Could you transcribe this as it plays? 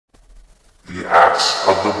The Axe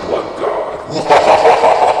of the Blood God.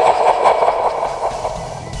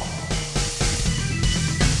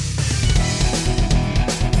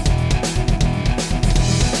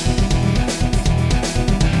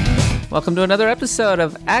 Welcome to another episode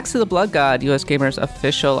of Axe of the Blood God, US Gamer's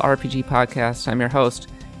official RPG podcast. I'm your host,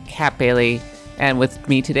 Kat Bailey, and with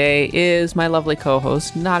me today is my lovely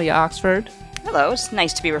co-host, Nadia Oxford. Hello, it's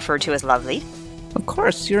nice to be referred to as lovely. Of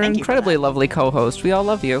course, you're an Thank you incredibly lovely co-host. We all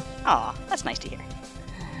love you. Aw, that's nice to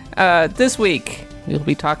hear. This week, we'll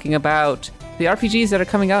be talking about the RPGs that are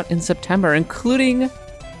coming out in September, including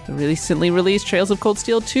the recently released Trails of Cold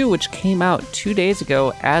Steel 2, which came out 2 days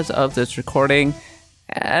ago as of this recording.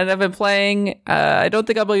 And I've been playing. I don't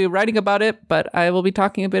think I'll be writing about it, but I will be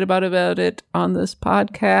talking a bit about it on this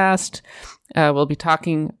podcast. We'll be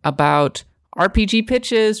talking about RPG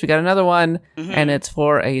pitches. We got another one, and it's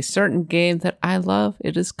for a certain game that I love.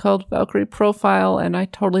 It is called Valkyrie Profile, and I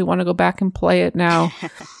totally want to go back and play it now.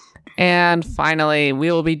 And finally,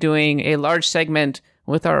 we will be doing a large segment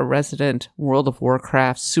with our resident World of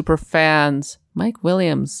Warcraft super fans, Mike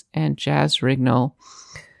Williams and Jazz Rignall.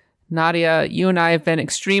 Nadia, you and I have been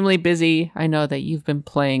extremely busy. I know that you've been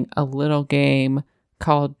playing a little game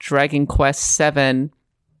called Dragon Quest VII.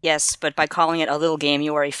 Yes, but by calling it a little game,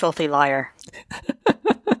 you are a filthy liar.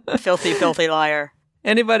 Filthy, filthy liar.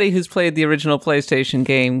 Anybody who's played the original PlayStation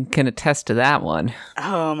game can attest to that one.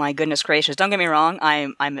 Oh my goodness gracious. Don't get me wrong,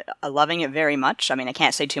 I'm loving it very much. I mean, I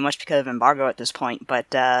can't say too much because of embargo at this point, but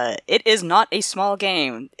it is not a small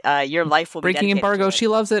game. Your life will be Breaking embargo, she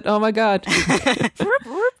loves it. Oh my god.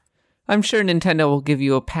 I'm sure Nintendo will give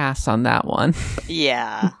you a pass on that one.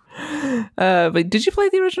 Yeah. But did you play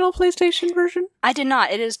the original PlayStation version? I did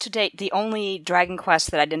not. It is to date the only Dragon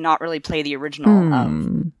Quest that I did not really play the original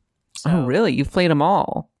of. So, oh, really? You've played them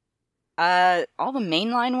all? All the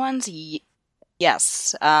mainline ones?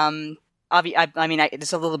 Yes. I mean,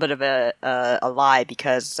 it's a little bit of a lie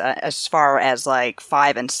because as far as like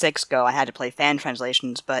 5 and 6 go, I had to play fan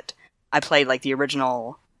translations, but I played like the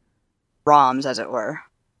original ROMs, as it were.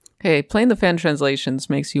 Hey, playing the fan translations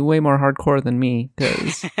makes you way more hardcore than me,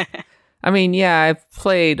 because, I mean, yeah, I've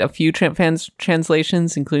played a few fan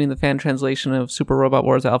translations, including the fan translation of Super Robot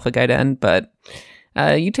Wars Alpha Gaiden, but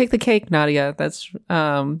you take the cake, Nadia. That's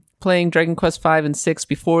playing Dragon Quest 5 and 6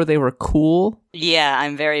 before they were cool. Yeah,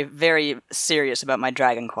 I'm very, very serious about my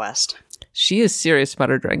Dragon Quest. She is serious about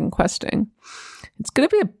her Dragon Questing. It's going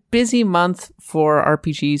to be a busy month for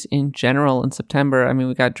RPGs in general in September. I mean,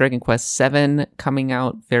 we got Dragon Quest VII coming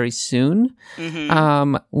out very soon.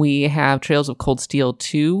 We have Trails of Cold Steel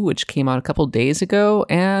 2, which came out a couple days ago.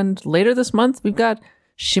 And later this month, we've got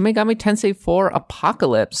Shin Megami Tensei 4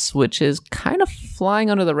 Apocalypse, which is kind of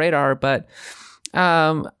flying under the radar. But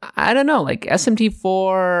I don't know, like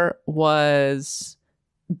SMT4 was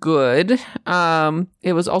good.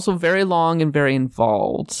 It was also very long and very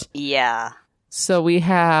involved. Yeah. So we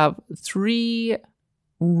have 3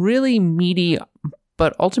 really meaty,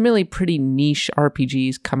 but ultimately pretty niche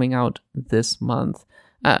RPGs coming out this month.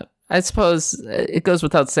 I suppose it goes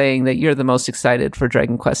without saying that you're the most excited for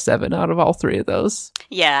Dragon Quest VII out of all 3 of those.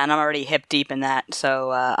 Yeah, and I'm already hip deep in that,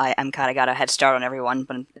 so I'm kind of got a head start on everyone,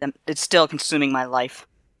 but it's still consuming my life.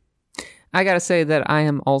 I gotta say that I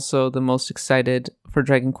am also the most excited for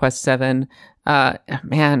Dragon Quest VII.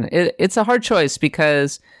 Man, it's a hard choice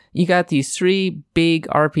because you got these 3 big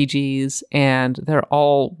RPGs and they're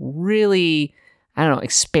all really, I don't know,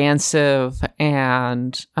 expansive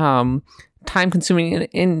and time consuming.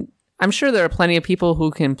 And I'm sure there are plenty of people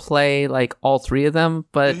who can play like all 3 of them,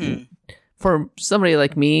 but for somebody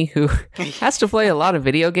like me who has to play a lot of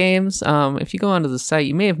video games, if you go onto the site,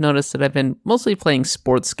 you may have noticed that I've been mostly playing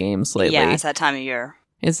sports games lately. Yeah, it's that time of year.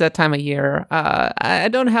 It's that time of year. I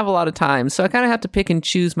don't have a lot of time, so I kind of have to pick and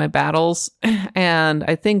choose my battles. And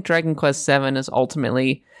I think Dragon Quest VII is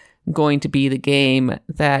ultimately going to be the game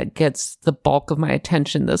that gets the bulk of my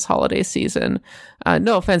attention this holiday season.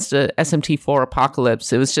 No offense to SMT4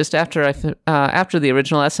 Apocalypse. It was just after the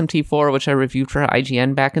original SMT4, which I reviewed for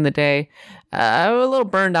IGN back in the day, I was a little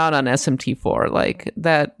burned out on SMT4. Like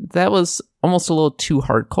that was almost a little too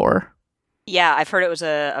hardcore. Yeah, I've heard it was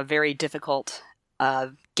a very difficult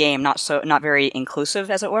game, not very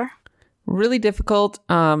inclusive, as it were. Really difficult,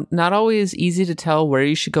 not always easy to tell where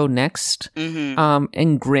you should go next,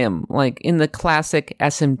 and grim, like in the classic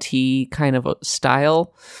SMT kind of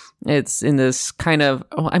style. It's in this kind of,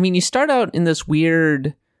 I mean, you start out in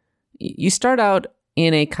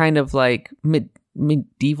a kind of like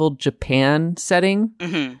medieval Japan setting,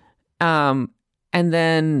 and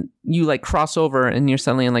then you like cross over and you're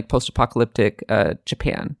suddenly in like post-apocalyptic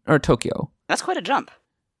Japan or Tokyo. That's quite a jump.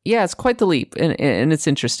 Yeah, it's quite the leap, and it's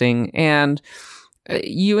interesting. And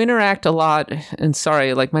you interact a lot. And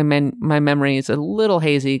sorry, like my memory is a little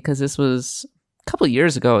hazy because this was a couple of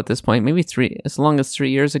years ago at this point, maybe as long as 3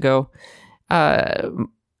 years ago.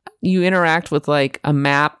 You interact with like a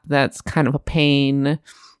map that's kind of a pain,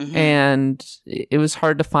 and it was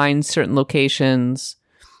hard to find certain locations,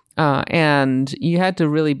 and you had to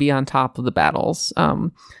really be on top of the battles.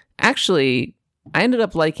 Actually, I ended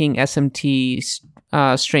up liking SMT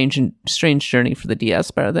Strange Journey for the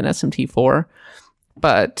DS better than SMT4,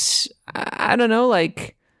 but I don't know,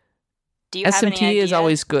 like SMT is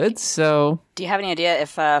always good. So, do you have any idea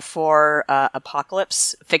if for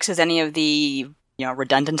Apocalypse fixes any of the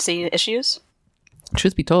redundancy issues?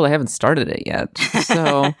 Truth be told, I haven't started it yet,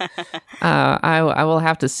 so I will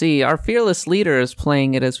have to see. Our fearless leader is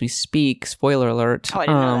playing it as we speak. Spoiler alert. Oh, I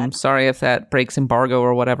didn't know that. Sorry if that breaks embargo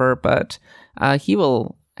or whatever, but he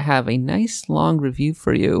will have a nice long review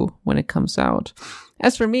for you when it comes out.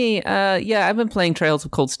 As for me, I've been playing Trails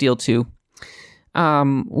of Cold Steel 2,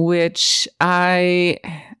 which so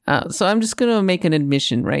I'm just gonna make an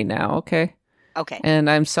admission right now, okay? Okay. And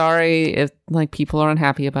I'm sorry if like people are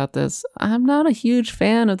unhappy about this. I'm not a huge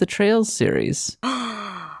fan of the Trails series.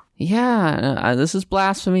 Yeah, this is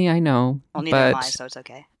blasphemy, I know. Well, neither am I, so it's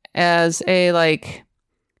okay. As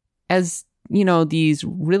these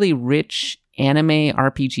really rich anime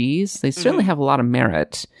RPGs, they certainly have a lot of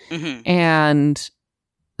merit. And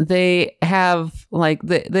they have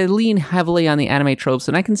they lean heavily on the anime tropes,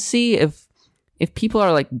 and I can see if people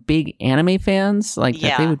are like big anime fans,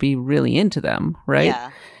 that they would be really into them, right? Yeah.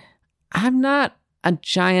 I'm not a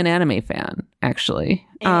giant anime fan, actually.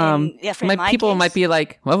 People might be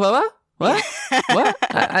like, what?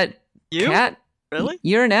 You? Kat, really?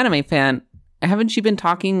 You're an anime fan. Haven't you been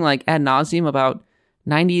talking like ad nauseum about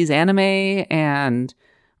 90s anime? And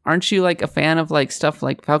aren't you like a fan of like stuff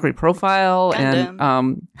like Valkyrie Profile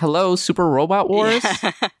and Hello Super Robot Wars?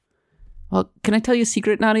 Yeah. Well, can I tell you a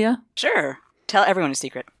secret, Nadia? Sure. Tell everyone a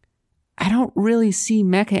secret. I don't really see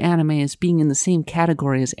mecha anime as being in the same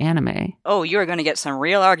category as anime. Oh, you're going to get some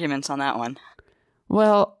real arguments on that one.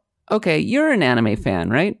 Well, okay, you're an anime fan,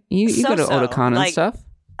 right? You go to Otakon and stuff.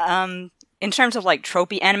 In terms of like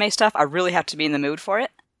tropey anime stuff, I really have to be in the mood for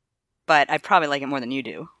it. But I probably like it more than you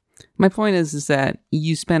do. My point is that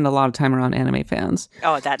you spend a lot of time around anime fans.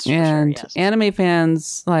 Oh, that's true. And yes. Anime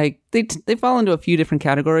fans, like they fall into a few different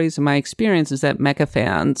categories. And my experience is that mecha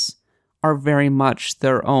fans are very much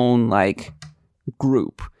their own like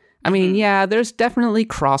group. I mean, yeah, there's definitely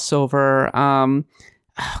crossover.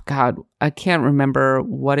 Oh God, I can't remember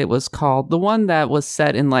what it was called. The one that was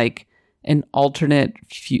set in like an alternate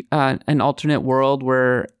world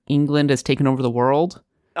where England has taken over the world.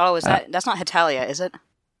 Oh, is that's not Hetalia, is it?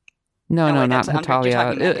 No, not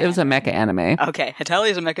Hetalia. It was a mecha anime. Okay,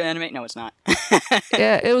 Hetalia is a mecha anime? No, it's not.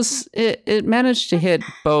 Yeah, it managed to hit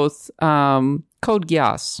both Code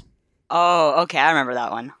Geass. Oh, okay, I remember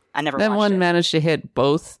that one. I never watched it. That one managed to hit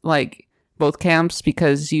both camps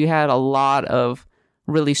because you had a lot of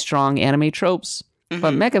really strong anime tropes.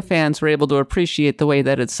 But mecha fans were able to appreciate the way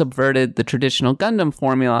that it subverted the traditional Gundam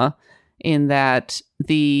formula in that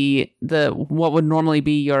the what would normally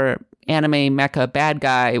be your anime mecha bad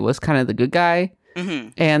guy was kind of the good guy,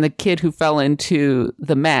 and the kid who fell into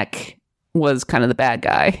the mech was kind of the bad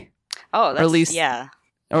guy. Oh, that's,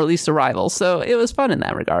 or at least a rival. So it was fun in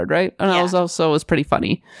that regard, right? And it was pretty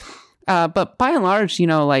funny. But by and large,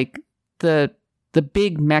 like the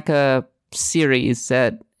big mecha series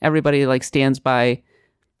that everybody like stands by,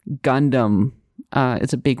 Gundam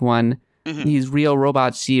is a big one. These real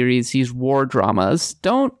robot series, these war dramas,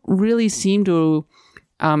 don't really seem to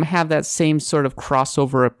have that same sort of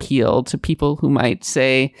crossover appeal to people who might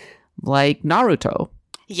say like Naruto.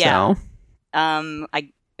 Yeah.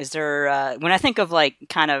 So, when I think of like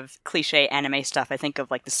kind of cliche anime stuff, I think of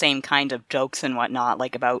like the same kind of jokes and whatnot,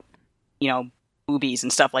 like about, boobies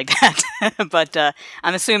and stuff like that. But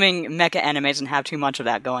I'm assuming mecha anime doesn't have too much of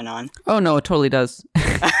that going on. Oh no, it totally does.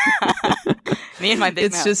 Me and my big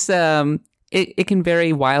it's mouth. Just it can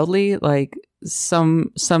vary wildly. Like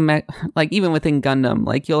some like even within Gundam,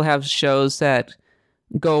 like you'll have shows that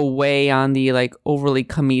go way on the like overly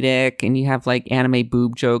comedic, and you have like anime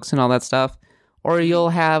boob jokes and all that stuff. Or you'll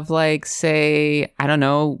have like, say, I don't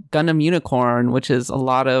know, Gundam Unicorn, which is a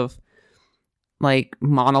lot of like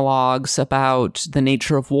monologues about the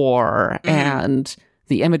nature of war and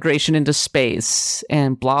the emigration into space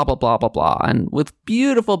and blah, blah, blah, blah, blah, and with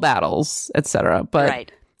beautiful battles, etc.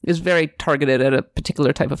 But it's very targeted at a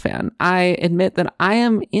particular type of fan. I admit that I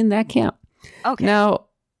am in that camp. Okay. Now,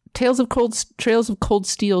 Trails of Cold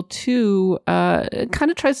Steel 2 kind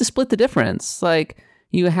of tries to split the difference. Like,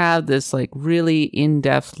 you have this like really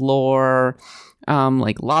in-depth lore,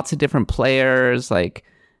 like lots of different players, like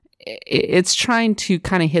it's trying to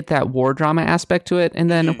kind of hit that war drama aspect to it.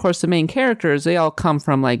 And then, of course, the main characters, they all come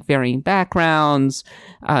from like varying backgrounds,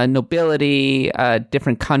 nobility,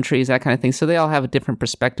 different countries, that kind of thing. So they all have a different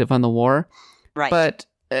perspective on the war. Right. But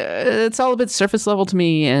it's all a bit surface level to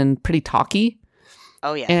me and pretty talky.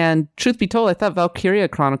 Oh, yeah. And truth be told, I thought Valkyria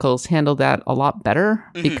Chronicles handled that a lot better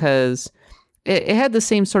because it had the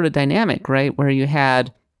same sort of dynamic, right? Where you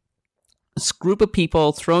had this group of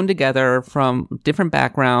people thrown together from different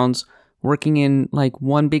backgrounds, working in like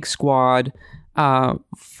one big squad,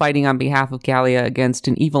 fighting on behalf of Gallia against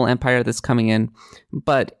an evil empire that's coming in.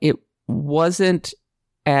 But it wasn't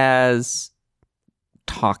as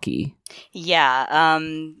talky. Yeah,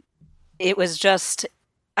 it was just...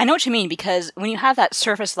 I know what you mean, because when you have that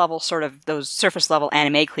surface level those surface level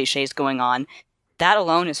anime cliches going on, that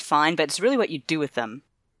alone is fine, but it's really what you do with them.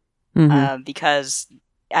 Because,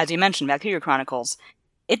 as you mentioned, Valkyria Chronicles,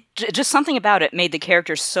 just something about it made the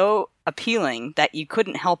characters so appealing that you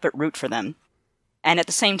couldn't help but root for them. And at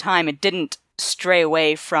the same time, it didn't stray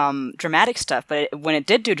away from dramatic stuff, but when it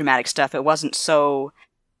did do dramatic stuff, it wasn't so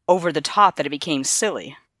over the top that it became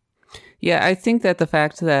silly. Yeah, I think that the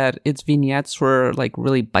fact that its vignettes were like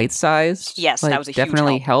really bite-sized, yes, like, that was a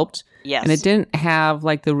definitely huge help. helped. Yes, and it didn't have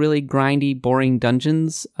like the really grindy, boring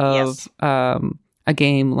dungeons of a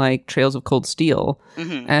game like Trails of Cold Steel,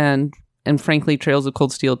 and frankly, Trails of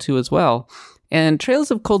Cold Steel 2 as well. And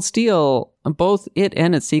Trails of Cold Steel, both it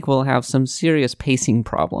and its sequel have some serious pacing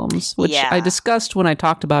problems, which I discussed when I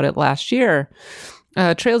talked about it last year.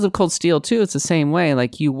 Trails of Cold Steel 2, it's the same way.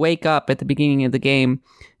 Like you wake up at the beginning of the game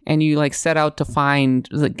and you like set out to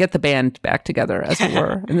get the band back together, as it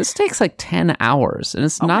were. And this takes like 10 hours and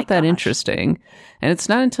it's not that interesting. And it's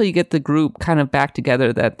not until you get the group kind of back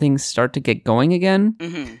together that things start to get going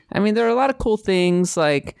again. I mean, there are a lot of cool things,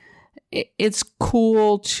 like it's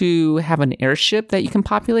cool to have an airship that you can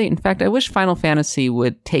populate. In fact, I wish Final Fantasy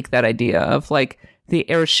would take that idea of like the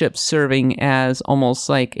airship serving as almost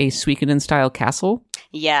like a Suikoden style castle.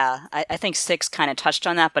 Yeah, I think 6 kind of touched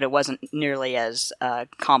on that, but it wasn't nearly as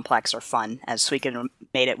complex or fun as Suikoden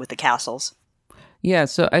made it with the castles. Yeah,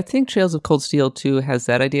 so I think Trails of Cold Steel 2 has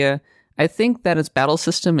that idea. I think that its battle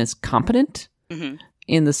system is competent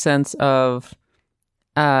in the sense of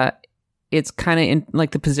it's kind of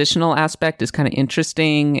like the positional aspect is kind of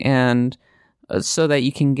interesting, and so that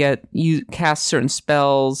you cast certain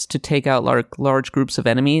spells to take out large groups of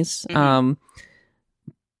enemies.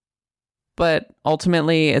 But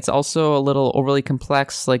ultimately, it's also a little overly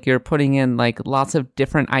complex. Like you're putting in like lots of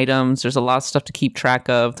different items. There's a lot of stuff to keep track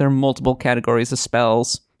of. There are multiple categories of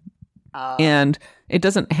spells. And it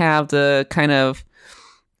doesn't have the kind of,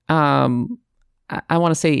 I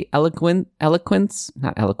want to say elegance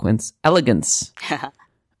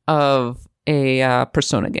of a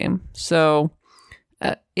Persona game. So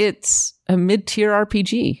it's a mid-tier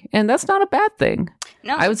RPG, and that's not a bad thing.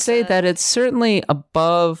 No, I would say that it's certainly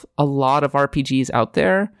above a lot of RPGs out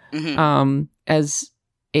there, as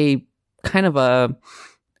a kind of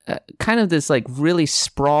this like really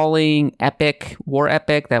sprawling war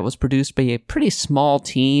epic that was produced by a pretty small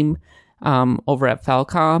team over at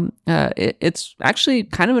Falcom. It's actually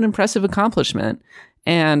kind of an impressive accomplishment,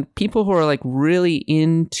 and people who are like really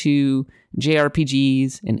into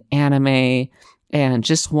JRPGs and anime and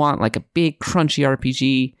just want like a big crunchy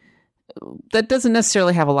RPG that doesn't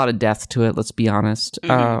necessarily have a lot of depth to it, let's be honest,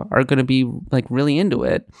 are going to be like really into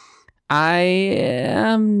it. I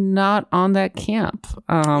am not on that camp.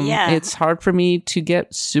 It's hard for me to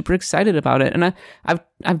get super excited about it, and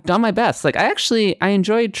I've done my best. Like I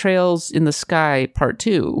enjoyed Trails in the Sky Part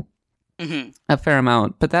 2 a fair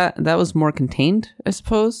amount, but that was more contained, I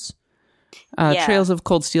suppose. Trails of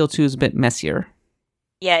Cold Steel 2 is a bit messier.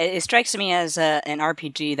 Yeah, it strikes me as an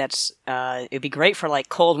RPG that's it'd be great for like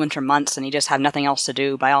cold winter months, and you just have nothing else to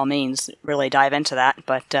do. By all means, really dive into that.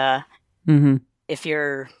 But if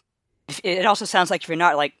it also sounds like if you're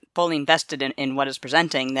not like fully invested in what it's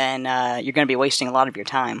presenting, then you're going to be wasting a lot of your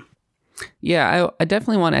time. Yeah, I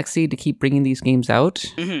definitely want XSEED to keep bringing these games out.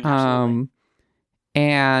 And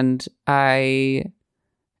I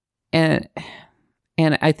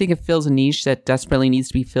think it fills a niche that desperately needs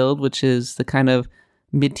to be filled, which is the kind of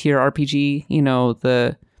mid-tier RPG, you know,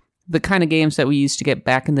 the kind of games that we used to get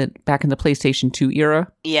back in the PlayStation 2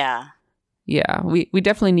 era. Yeah, we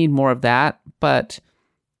definitely need more of that, but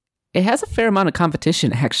it has a fair amount of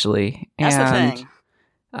competition, actually. That's the thing.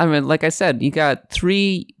 I mean, like I said, you got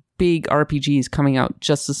 3 big RPGs coming out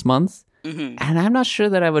just this month, and I'm not sure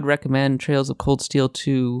that I would recommend Trails of Cold Steel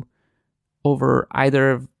 2 over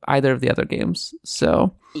either of the other games.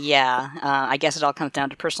 So yeah, I guess it all comes down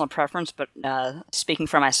to personal preference. But speaking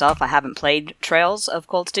for myself, I haven't played Trails of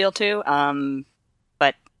Cold Steel 2,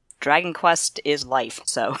 but Dragon Quest is life.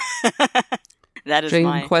 So that is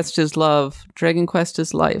Dragon Quest is love. Dragon Quest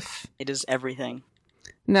is life. It is everything.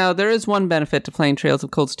 Now, there is one benefit to playing Trails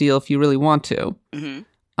of Cold Steel if you really want to. Mm-hmm.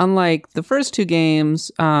 Unlike the first two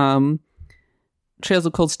games, Trails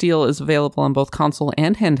of Cold Steel is available on both console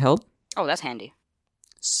and handheld. Oh, that's handy.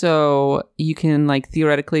 So you can, like,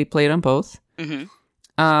 theoretically play it on both. Mm-hmm.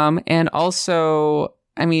 And also,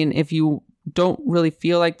 I mean, if you don't really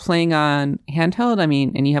feel like playing on handheld, I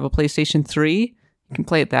mean, and you have a PlayStation 3, you can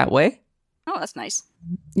play it that way. Oh, that's nice.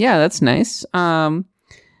 Yeah, that's nice.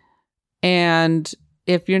 And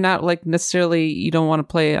if you're not like necessarily, you don't want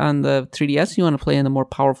to play on the 3DS, you want to play in the more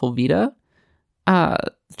powerful Vita,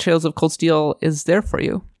 Trails of Cold Steel is there for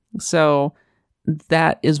you. So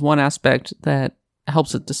that is one aspect that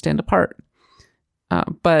helps it to stand apart.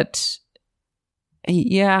 But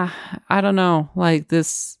yeah, I don't know, like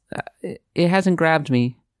this, it hasn't grabbed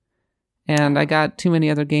me, and I got too many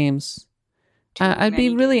other games. I'd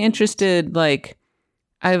be really interested, like,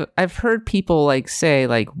 I've heard people like say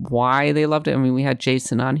like why they loved it. I mean, we had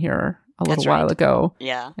Jason on here a little while ago.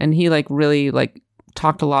 Yeah. And he like really like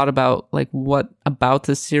talked a lot about like what about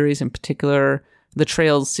this series in particular, the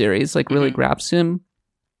Trails series, like really grabs him.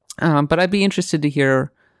 But I'd be interested to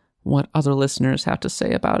hear what other listeners have to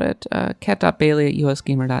say about it.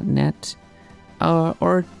 cat.bailey@usgamer.net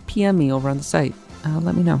or PM me over on the site.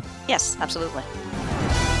 Let me know. Yes, absolutely.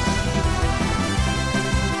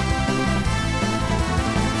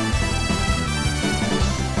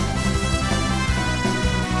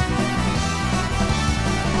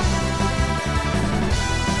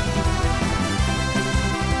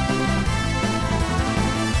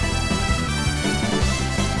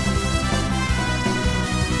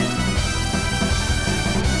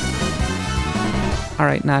 All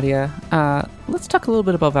right, Nadia, let's talk a little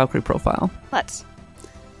bit about Valkyrie Profile. Let's.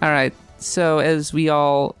 All right. So as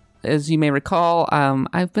you may recall,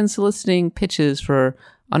 I've been soliciting pitches for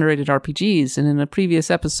underrated RPGs. And in a previous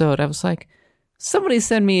episode, I was like, somebody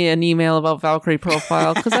send me an email about Valkyrie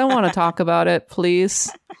Profile because I want to talk about it,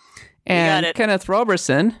 please. And Kenneth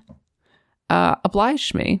Roberson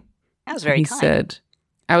obliged me. That was very kind. He said,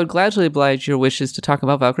 I would gladly oblige your wishes to talk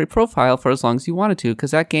about Valkyrie Profile for as long as you wanted to,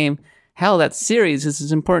 because that game, hell, that series is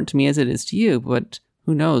as important to me as it is to you, but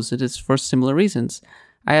who knows, it is for similar reasons.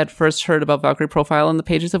 I had first heard about Valkyrie Profile in the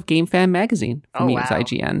pages of Game Fan magazine. For me, it was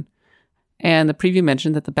IGN. And the preview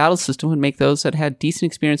mentioned that the battle system would make those that had decent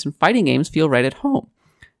experience in fighting games feel right at home.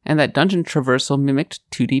 And that dungeon traversal mimicked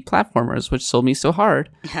 2D platformers, which sold me so hard.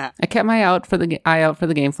 I kept my eye out for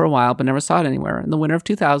the game for a while, but never saw it anywhere. In the winter of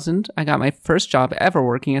 2000, I got my first job ever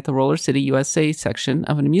working at the Roller City USA section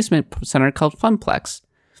of an amusement center called Funplex.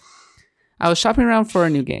 I was shopping around for a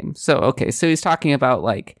new game. So he's talking about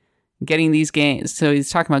like getting these games. So he's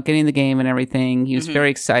talking about getting the game and everything. He was very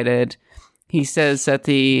excited. He says that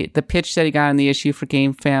the pitch that he got in the issue for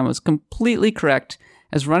Game Fan was completely correct,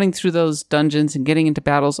 as running through those dungeons and getting into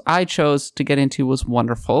battles I chose to get into was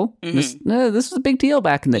wonderful. This was a big deal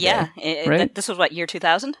back in the day. Yeah, right? This was what, year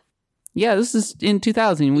 2000? Yeah, this is in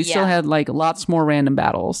 2000. We still had like lots more random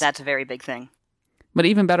battles. That's a very big thing. But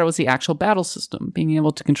even better was the actual battle system. Being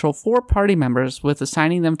able to control 4 party members with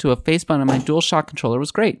assigning them to a face button on my DualShock controller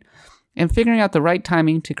was great. And figuring out the right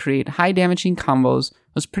timing to create high damaging combos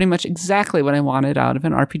was pretty much exactly what I wanted out of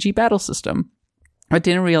an RPG battle system. I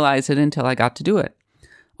didn't realize it until I got to do it.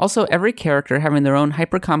 Also, every character having their own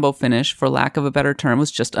hyper combo finish, for lack of a better term, was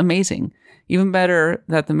just amazing. Even better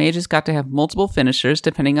that the mages got to have multiple finishers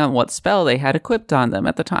depending on what spell they had equipped on them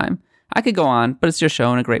at the time. I could go on, but it's your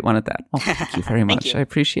show and a great one at that. Well, thank you very much. I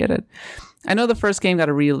appreciate it. I know the first game got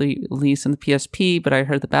a re-release on the PSP, but I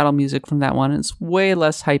heard the battle music from that one, and it's way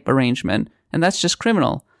less hype arrangement, and that's just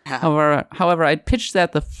criminal. However, I'd pitched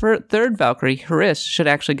that the third Valkyrie, Haris, should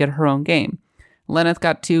actually get her own game. Lenneth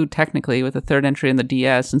got 2 technically with the third entry in the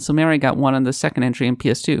DS, and Silmeri got 1 on the second entry in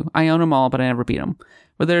PS2. I own them all, but I never beat them.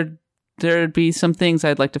 But there'd be some things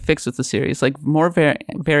I'd like to fix with the series, like more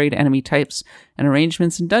varied enemy types and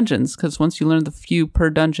arrangements in dungeons, because once you learn the few per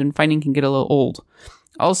dungeon, fighting can get a little old.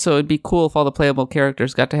 Also, it'd be cool if all the playable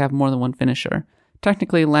characters got to have more than one finisher.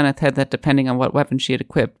 Technically, Lenneth had that depending on what weapon she had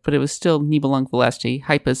equipped, but it was still Nibelung Valesti,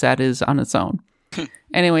 hype as that is on its own.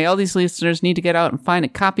 Anyway, all these listeners need to get out and find a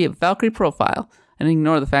copy of Valkyrie Profile, and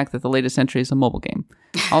ignore the fact that the latest entry is a mobile game.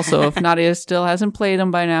 Also, if Nadia still hasn't played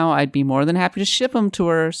them by now, I'd be more than happy to ship them to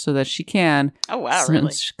her so that she can. Oh, wow,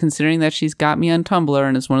 really? Considering that she's got me on Tumblr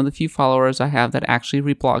and is one of the few followers I have that actually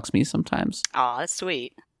reblogs me sometimes. Aw, that's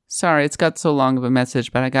sweet. Sorry, it's got so long of a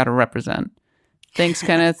message, but I got to represent. Thanks,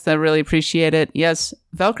 Kenneth. I really appreciate it. Yes,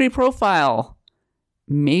 Valkyrie Profile.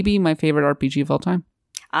 Maybe my favorite RPG of all time.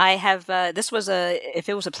 I have, if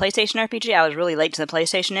it was a PlayStation RPG, I was really late to the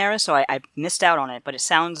PlayStation era, so I missed out on it, but it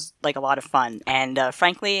sounds like a lot of fun. And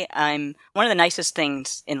frankly, one of the nicest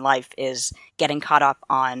things in life is getting caught up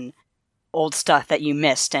on old stuff that you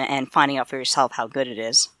missed and finding out for yourself how good it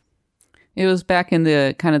is. It was back in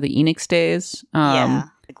the kind of the Enix days. Yeah.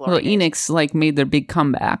 Well, Enix like made their big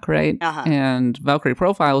comeback, right? Uh-huh. And Valkyrie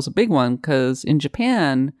Profile was a big one because in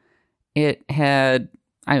Japan,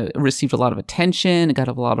 I received a lot of attention. It got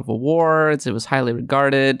a lot of awards. It was highly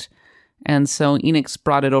regarded. And so Enix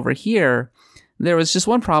brought it over here. There was just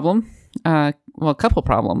one problem. A couple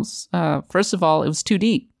problems. First of all, it was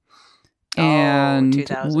 2D. And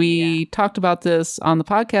we talked about this on the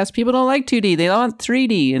podcast. People don't like 2D. They want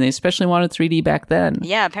 3D, and they especially wanted 3D back then.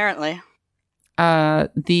 Yeah, apparently.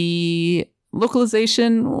 The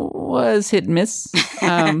localization was hit and miss.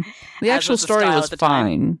 The actual story was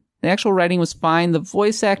fine. The actual writing was fine. The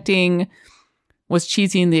voice acting was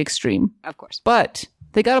cheesy in the extreme. Of course. But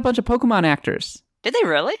they got a bunch of Pokemon actors. Did they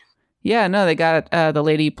really? Yeah, no, they got the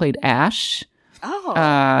lady who played Ash.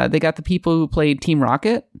 Oh. They got the people who played Team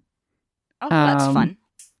Rocket. Oh, that's fun.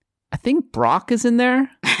 I think Brock is in there.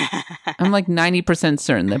 I'm like 90%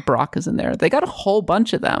 certain that Brock is in there. They got a whole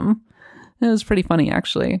bunch of them. It was pretty funny,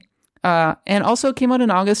 actually. And also it came out in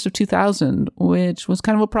August of 2000, which was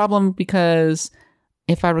kind of a problem because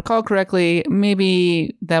if I recall correctly,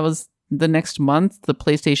 maybe that was the next month the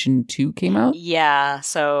PlayStation 2 came out. Yeah,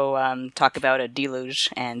 so talk about a deluge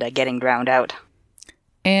and getting drowned out.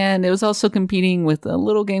 And it was also competing with a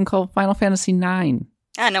little game called Final Fantasy IX.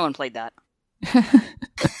 No one played that.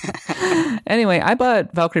 Anyway, I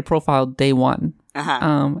bought Valkyrie Profile day one.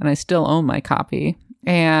 And I still own my copy.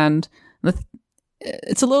 And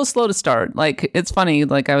it's a little slow to start. Like, it's funny.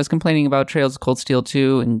 Like, I was complaining about Trails of Cold Steel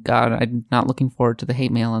 2, and God, I'm not looking forward to the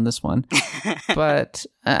hate mail on this one. But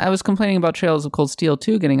I was complaining about Trails of Cold Steel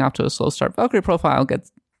 2 getting off to a slow start. Valkyrie Profile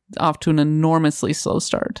gets off to an enormously slow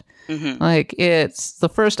start. Mm-hmm. Like, it's the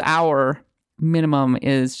first hour minimum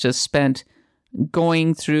is just spent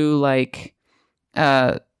going through, like,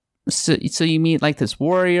 so you meet, like, this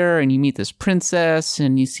warrior, and you meet this princess,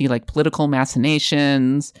 and you see, like, political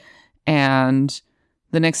machinations, and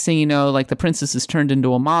the next thing you know, like, the princess is turned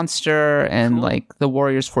into a monster, and cool. Like, the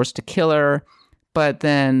warrior's forced to kill her. But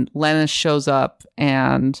then Lenneth shows up,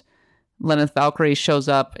 and Lenneth Valkyrie shows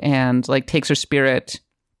up and, like, takes her spirit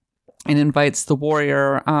and invites the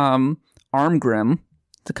warrior, Armgrim,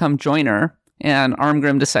 to come join her. And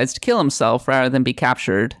Armgrim decides to kill himself rather than be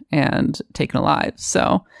captured and taken alive.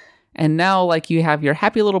 So, and now, like, you have your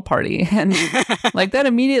happy little party. And, like, that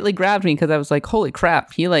immediately grabbed me because I was like, holy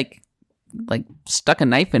crap, he, like stuck a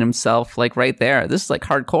knife in himself, like, right there. This is, like,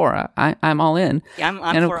 hardcore. I'm all in. Yeah, I'm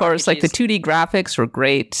and of course, RPGs. Like, the 2D graphics were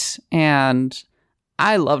great, and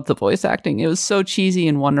I loved the voice acting. It was so cheesy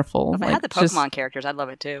and wonderful. If I had the Pokemon characters, I'd love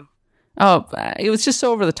it too. Oh, it was just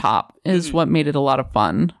so over the top is what made it a lot of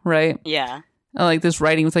fun, right? Yeah. Like, this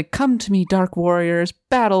writing was like, come to me, Dark Warriors,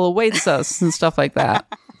 battle awaits us, and stuff like that.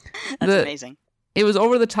 That's amazing. It was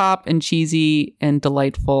over the top and cheesy and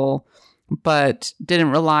delightful, but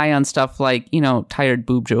didn't rely on stuff like, you know, tired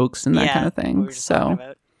boob jokes and that kind of thing.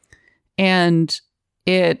 And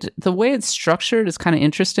the way it's structured is kind of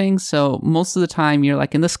interesting. So most of the time you're,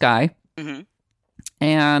 like, in the sky,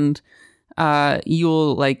 and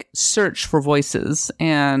you'll, like, search for voices,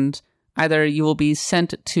 and either you will be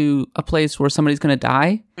sent to a place where somebody's going to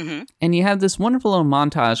die, and you have this wonderful little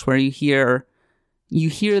montage where you hear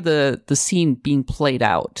the scene being played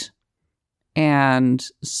out. And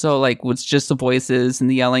so, like, it's just the voices and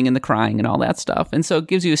the yelling and the crying and all that stuff. And so it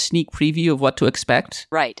gives you a sneak preview of what to expect.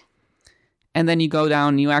 Right. And then you go down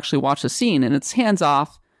and you actually watch the scene, and it's hands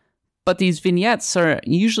off. But these vignettes are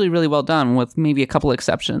usually really well done, with maybe a couple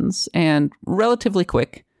exceptions, and relatively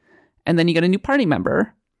quick. And then you get a new party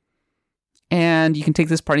member, and you can take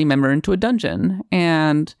this party member into a dungeon.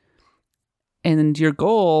 And your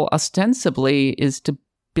goal, ostensibly, is to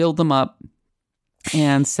build them up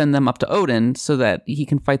and send them up to Odin so that he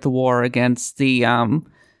can fight the war against the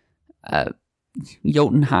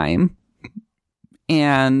Jotunheim.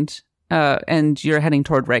 And you're heading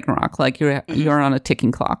toward Ragnarok. Like, you're on a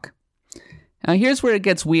ticking clock. Now, here's where it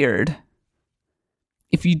gets weird.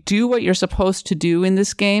 If you do what you're supposed to do in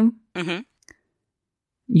this game,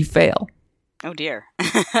 you fail. Oh, dear.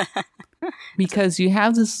 Because you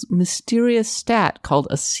have this mysterious stat called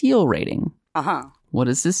a seal rating. What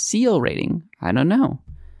is this seal rating? I don't know.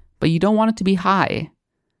 But you don't want it to be high.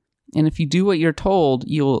 And if you do what you're told,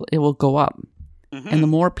 it will go up. And the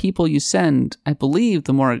more people you send, I believe,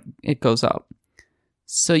 the more it goes up.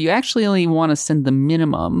 So you actually only want to send the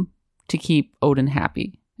minimum to keep Odin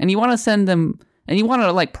happy. And you want to send them, and you want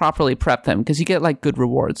to like properly prep them because you get like good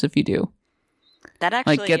rewards if you do. That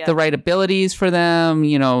actually, like get the right abilities for them,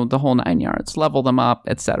 you know, the whole 9 yards, level them up,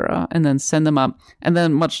 etc., and then send them up, and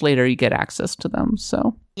then much later you get access to them.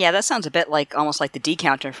 So yeah, that sounds a bit like almost like the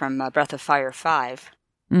decounter from Breath of Fire 5.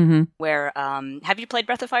 Mm-hmm. Where have you played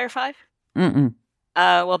Breath of Fire 5? Mm-mm.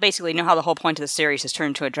 Well, basically, you know how the whole point of the series is turned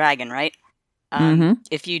into a dragon, right?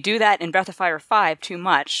 If you do that in Breath of Fire 5 too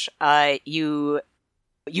much, you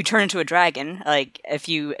turn into a dragon. Like if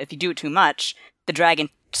you do it too much, the dragon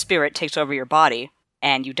spirit takes over your body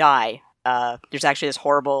and you die. There's actually this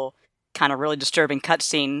horrible, kind of really disturbing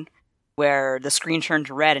cutscene where the screen turns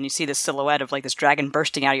red and you see this silhouette of like this dragon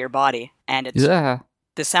bursting out of your body, and it's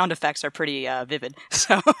the sound effects are pretty vivid.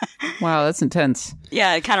 So wow, that's intense.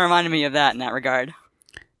 Yeah, it kind of reminded me of that in that regard.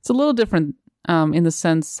 It's a little different in the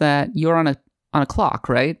sense that you're on a clock,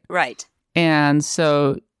 right? Right. And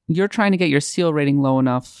so you're trying to get your seal rating low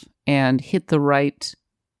enough and hit the right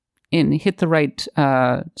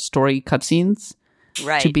story cutscenes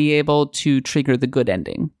to be able to trigger the good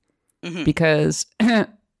ending. Mm-hmm. Because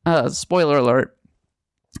spoiler alert,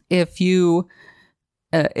 if you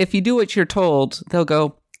do what you're told, they'll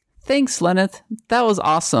go, "Thanks, Lenneth. That was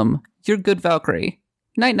awesome. You're good Valkyrie.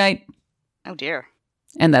 Night night." Oh dear.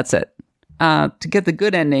 And that's it. To get the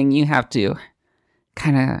good ending, you have to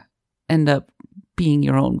kind of end up being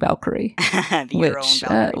your own Valkyrie,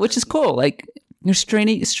 which is cool. Like you're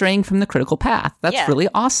straying from the critical path. That's really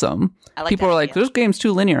awesome. People are like, "This game's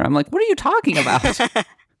too linear." I'm like, "What are you talking about?"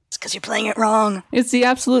 It's because you're playing it wrong. It's the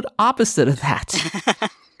absolute opposite of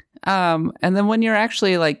that. And then when you're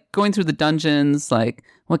actually like going through the dungeons, like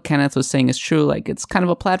what Kenneth was saying is true. Like it's kind of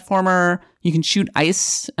a platformer. You can shoot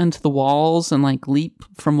ice into the walls and like leap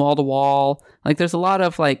from wall to wall. Like there's a lot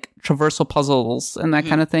of like traversal puzzles and that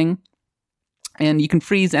kind of thing. And you can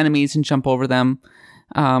freeze enemies and jump over them,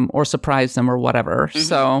 or surprise them or whatever. Mm-hmm.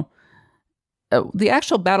 So the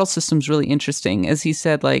actual battle system's really interesting. As he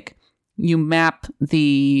said, like you map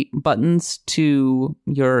the buttons to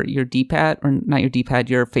your D-pad, or not your D-pad,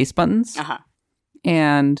 your face buttons. Uh-huh.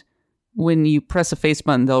 And when you press a face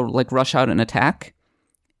button, they'll like rush out and attack.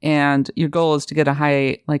 And your goal is to get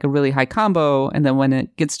a really high combo. And then when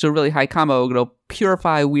it gets to a really high combo, it'll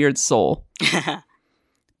purify Weird Soul.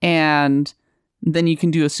 And then you can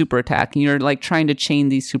do a super attack. And you're like trying to chain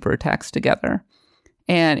these super attacks together.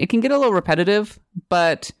 And it can get a little repetitive,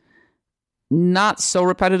 but not so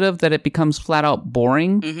repetitive that it becomes flat out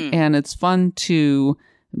boring. Mm-hmm. And it's fun to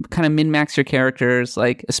kind of min-max your characters.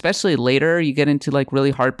 Like, especially later, you get into like really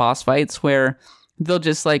hard boss fights where they'll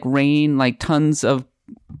just like rain like tons of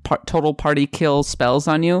total party kill spells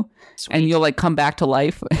on you. Sweet. And you'll like come back to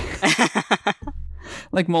life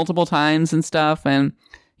like multiple times and stuff. And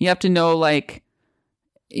you have to know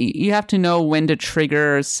when to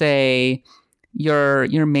trigger, say,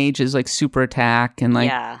 your mage's like super attack, and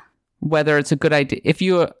like whether it's a good idea. If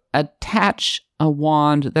you attach a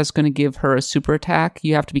wand that's going to give her a super attack,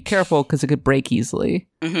 you have to be careful because it could break easily.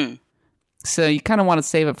 Mm-hmm. So you kind of want to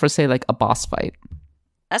save it for, say, like a boss fight.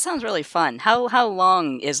 That sounds really fun. How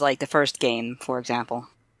long is like the first game, for example?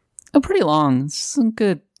 Oh, pretty long. It's a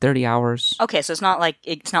good 30 hours. Okay, so it's not like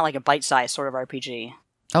a bite-sized sort of RPG.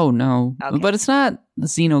 Oh, no. Okay. But it's not the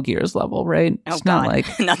Xenogears level, right? It's not like...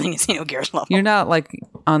 Nothing is Xenogears level. You're not like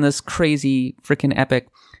on this crazy freaking epic.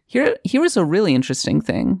 Here is a really interesting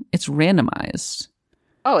thing. It's randomized.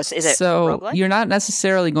 Oh, is it so roguelike? You're not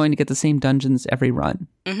necessarily going to get the same dungeons every run.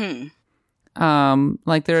 Mm-hmm.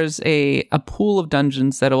 Like there's a pool of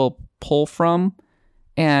dungeons that it will pull from,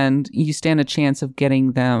 and you stand a chance of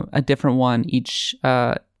getting them a different one each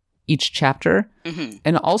chapter. Mm-hmm.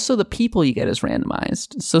 And also the people you get is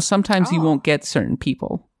randomized. So sometimes you won't get certain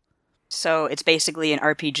people. So it's basically an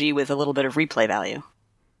RPG with a little bit of replay value.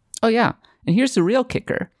 Oh yeah. And here's the real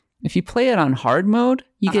kicker. If you play it on hard mode,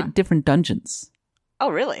 you get different dungeons. Oh,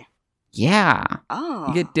 really? Yeah. Oh.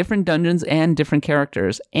 You get different dungeons and different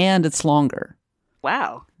characters, and it's longer.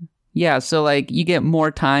 Wow. Yeah, so like you get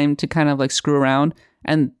more time to kind of like screw around,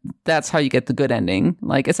 and that's how you get the good ending.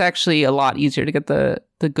 Like it's actually a lot easier to get the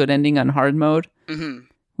good ending on hard mode. Mm-hmm.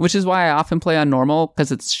 Which is why I often play on normal,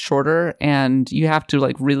 because it's shorter and you have to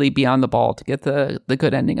like really be on the ball to get the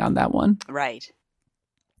good ending on that one. Right.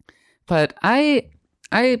 But I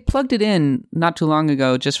plugged it in not too long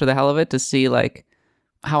ago just for the hell of it to see like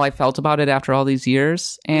how I felt about it after all these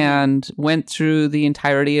years, and went through the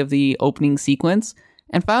entirety of the opening sequence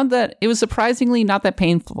and found that it was surprisingly not that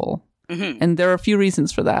painful. Mm-hmm. And there are a few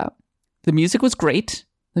reasons for that. The music was great.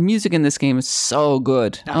 The music in this game is so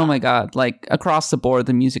good. Oh my god. Like, across the board,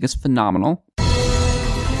 the music is phenomenal.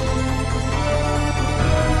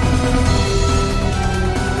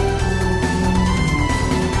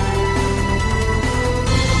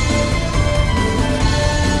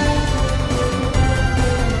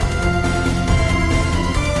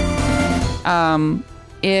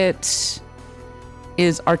 It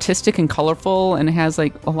is artistic and colorful, and it has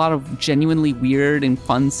like a lot of genuinely weird and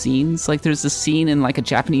fun scenes. Like, there's a scene in like a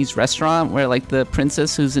Japanese restaurant where like the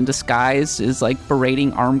princess who's in disguise is like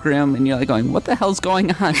berating Armgrim, and you're like going, what the hell's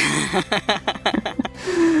going on?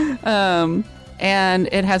 And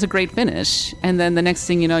it has a great finish. And then the next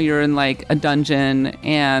thing you know, you're in like a dungeon,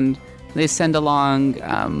 and they send along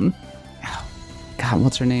God,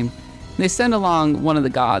 what's her name? They send along one of the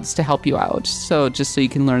gods to help you out, so just so you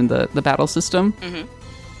can learn the battle system. Mm-hmm.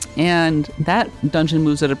 And that dungeon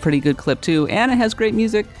moves at a pretty good clip too, and it has great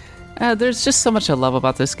music. There's just so much I love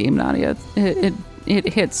about this game, Nadia.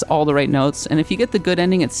 It hits all the right notes, and if you get the good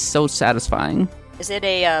ending, it's so satisfying. Is it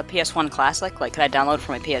a PS1 classic? Like, could I download it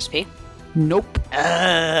from my PSP? Nope.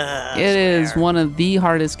 It is one of the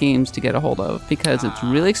hardest games to get a hold of because it's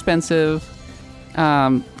really expensive.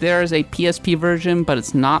 There is a PSP version, but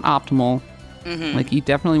it's not optimal. Mm-hmm. Like, you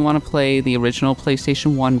definitely want to play the original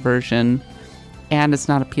PlayStation 1 version, and it's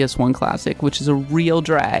not a PS1 classic, which is a real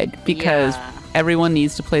drag because everyone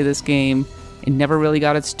needs to play this game. It never really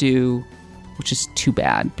got its due, which is too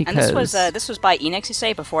bad. Because and this was by Enix, you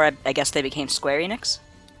say, before I guess they became Square Enix?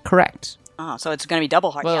 Correct. Oh, so it's going to be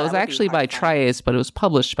double hard. Well, it was actually by Tri-Ace, but it was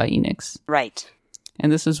published by Enix. Right.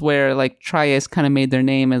 And this is where, like, Tri-Ace kind of made their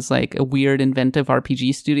name as, like, a weird, inventive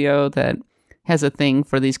RPG studio that has a thing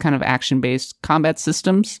for these kind of action-based combat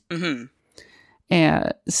systems. Mm-hmm.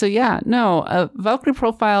 And so, Valkyrie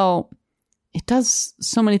Profile, it does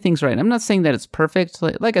so many things right. I'm not saying that it's perfect.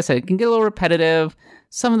 Like I said, it can get a little repetitive.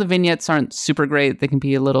 Some of the vignettes aren't super great. They can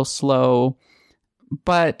be a little slow.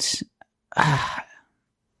 But,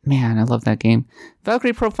 man, I love that game.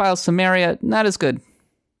 Valkyrie Profile Samaria, not as good.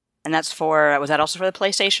 And that's was that also for the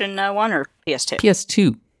PlayStation 1 or PS2?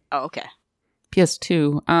 PS2. Oh, okay.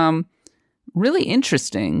 PS2. Really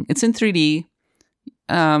interesting. It's in 3D.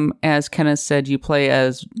 As Kenneth said, you play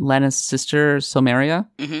as Lena's sister, Somaria.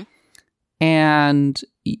 Mm-hmm.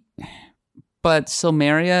 But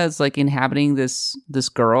Somaria is like inhabiting this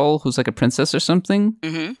girl who's like a princess or something.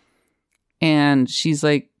 Mm-hmm. And she's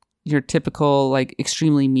like your typical, like,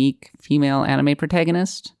 extremely meek female anime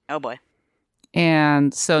protagonist. Oh, boy.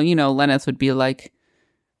 And so, Lenneth would be like,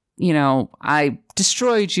 I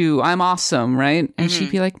destroyed you. I'm awesome, right? And she'd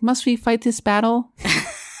be like, must we fight this battle?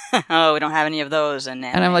 Oh, we don't have any of those. And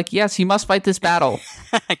I'm like, yes, you must fight this battle.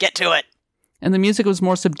 Get to it. And the music was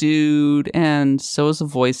more subdued, and so was the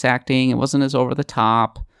voice acting. It wasn't as over the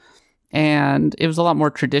top. And it was a lot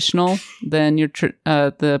more traditional than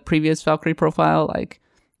the previous Valkyrie Profile. Like,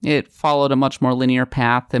 it followed a much more linear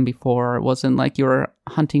path than before. It wasn't like you were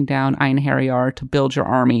hunting down Einherjar to build your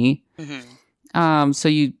army. Mm-hmm. So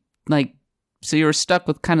you were stuck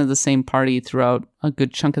with kind of the same party throughout a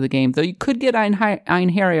good chunk of the game. Though you could get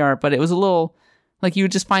Einherjar, but it was a little like you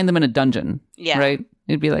would just find them in a dungeon. Yeah. Right?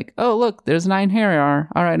 It'd be like, oh, look, there's an Einherjar.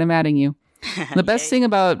 All right, I'm adding you. The best thing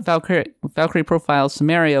about Valkyrie Profile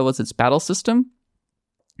Samaria was its battle system,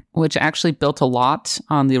 which actually built a lot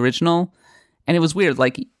on the original. And it was weird.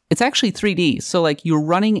 Like, it's actually 3D. So, like, you're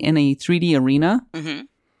running in a 3D arena. Mm-hmm.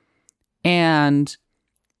 And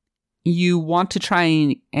you want to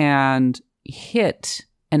try and hit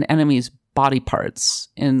an enemy's body parts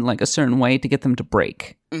in, like, a certain way to get them to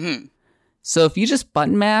break. Mm-hmm. So if you just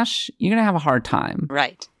button mash, you're going to have a hard time.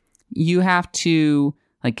 Right. You have to,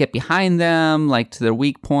 like, get behind them, like, to their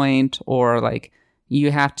weak point, or, like,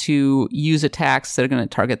 you have to use attacks that are going to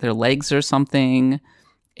target their legs or something.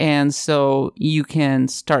 And so you can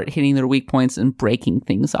start hitting their weak points and breaking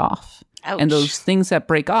things off. Ouch. And those things that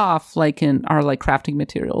break off are like crafting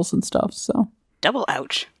materials and stuff. So double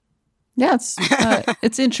ouch. Yeah,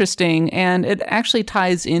 it's interesting, and it actually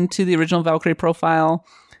ties into the original Valkyrie Profile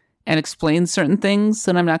and explains certain things.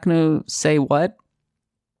 And I'm not going to say what.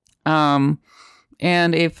 And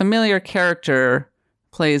a familiar character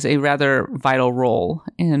plays a rather vital role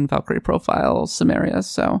in Valkyrie Profile Samaria.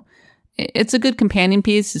 So it's a good companion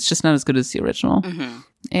piece. It's just not as good as the original. Mm-hmm.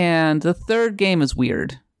 And the third game is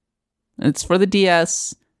weird. It's for the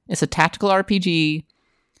DS. It's a tactical RPG.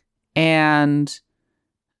 And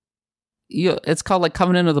it's called like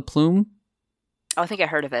Covenant of the Plume. Oh, I think I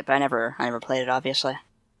heard of it, but I never played it, obviously.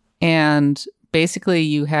 And basically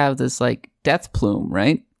you have this like death plume,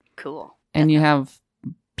 right? Cool. And you have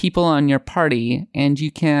people on your party, and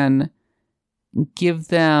you can give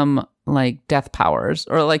them like death powers,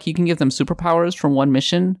 or like you can give them superpowers from one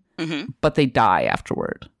mission, but they die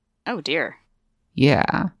afterward. Oh dear.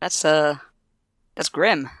 Yeah. That's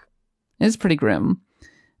grim. It's pretty grim.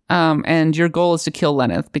 And your goal is to kill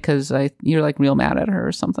Lenneth because you're like real mad at her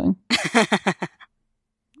or something.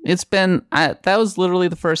 It's been, that was literally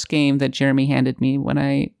the first game that Jeremy handed me when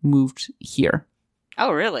I moved here.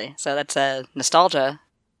 Oh, really? So that's nostalgia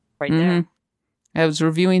right there. I was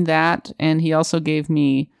reviewing that, and he also gave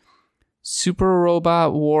me Super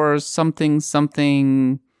Robot Wars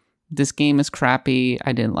something. This game is crappy.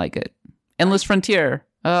 I didn't like it. Endless Frontier.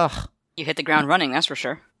 Ugh. You hit the ground running, that's for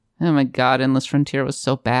sure. Oh my god, Endless Frontier was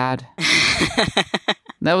so bad.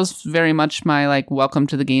 That was very much my, like, welcome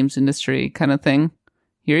to the games industry kind of thing.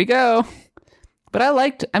 Here you go. But I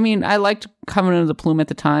liked Covenant of the Plume at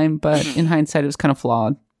the time, but in hindsight, it was kind of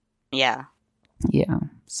flawed. Yeah. Yeah.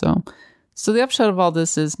 So the upshot of all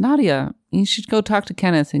this is, Nadia, you should go talk to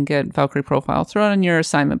Kenneth and get Valkyrie Profile. Throw it on your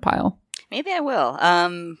assignment pile. Maybe I will.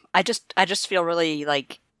 I just feel really,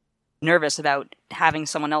 like, nervous about having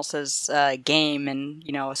someone else's game, and,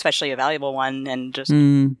 you know, especially a valuable one, and just,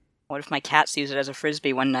 what if my cats use it as a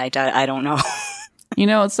frisbee one night? I don't know. You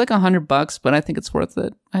know, it's like $100, but I think it's worth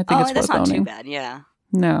it. I think it's worth owning. That's not too bad, yeah.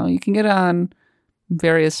 No, you can get it on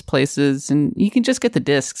various places, and you can just get the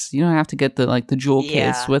discs. You don't have to get the jewel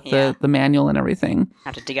case with the manual and everything. I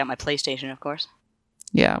have to dig out my PlayStation, of course.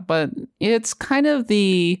 Yeah, but it's kind of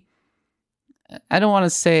I don't want to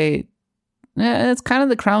say, it's kind of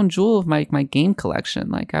the crown jewel of my game collection.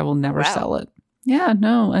 Like, I will never sell it. Yeah,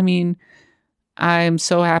 no, I mean, I'm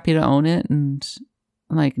so happy to own it, and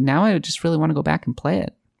like, now I just really want to go back and play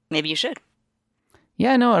it. Maybe you should.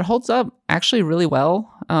 Yeah, no, it holds up actually really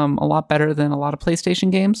well. A lot better than a lot of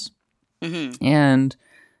PlayStation games. Mm-hmm. And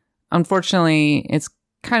unfortunately, it's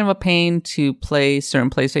kind of a pain to play certain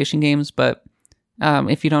PlayStation games, but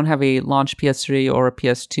if you don't have a launch PS3 or a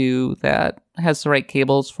PS2 that has the right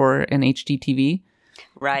cables for an HD TV.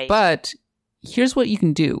 Right. But here's what you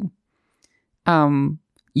can do.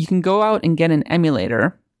 You can go out and get an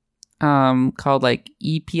emulator called like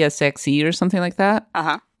EPSXE or something like that.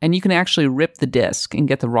 Uh-huh. And you can actually rip the disc and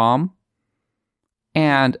get the ROM.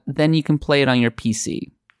 And then you can play it on your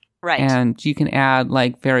PC. Right. And you can add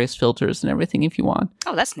like various filters and everything if you want.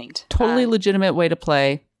 Oh, that's neat. Totally legitimate way to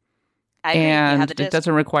play. I agree. And it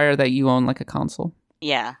doesn't require that you own like a console.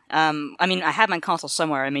 Yeah. I mean, I have my console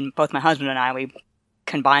somewhere. I mean, both my husband and I, we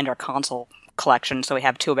combined our console collection, so we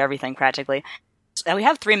have 2 of everything practically. So we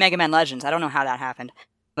have 3 Mega Man Legends. I don't know how that happened.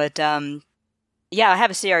 But, yeah, I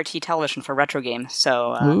have a CRT television for retro games,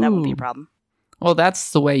 so that wouldn't be a problem. Well,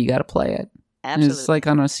 that's the way you got to play it. Absolutely. It's like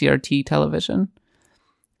on a CRT television.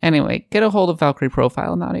 Anyway, get a hold of Valkyrie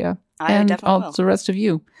Profile, Nadia. I definitely will. The rest of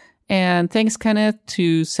you. And thanks, Kenneth,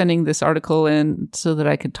 to sending this article in so that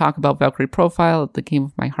I could talk about Valkyrie Profile at the game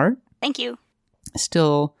of my heart. Thank you.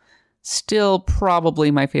 Still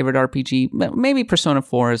probably my favorite RPG. Maybe Persona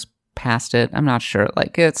 4 is past it. I'm not sure.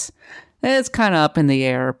 Like, it's kind of up in the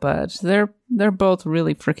air, but they're both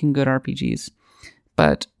really freaking good RPGs.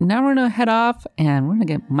 But now we're going to head off, and we're going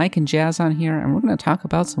to get Mike and Jazz on here, and we're going to talk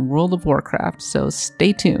about some World of Warcraft. So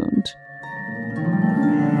stay tuned.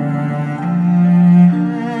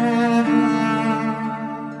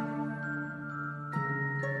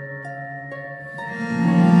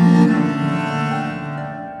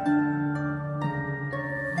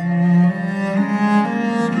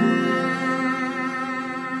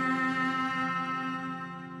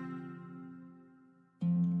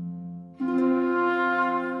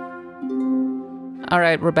 All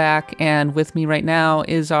right, we're back, and with me right now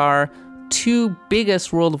is our 2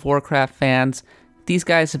 biggest World of Warcraft fans. These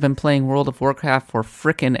guys have been playing World of Warcraft for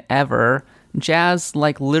frickin' ever. Jazz,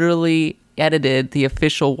 like, literally edited the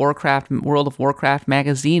official World of Warcraft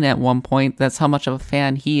magazine at one point. That's how much of a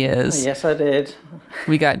fan he is. Yes, I did.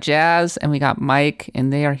 We got Jazz, and we got Mike,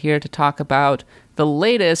 and they are here to talk about the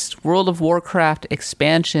latest World of Warcraft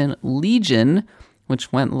expansion, Legion,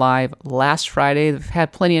 which went live last Friday. They've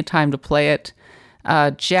had plenty of time to play it.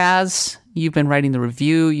 Jazz, you've been writing the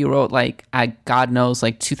review. You wrote God knows,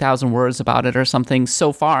 2,000 words about it or something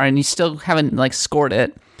so far, and you still haven't scored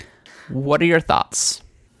it. What are your thoughts?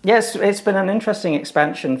 Yes, it's been an interesting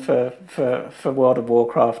expansion for World of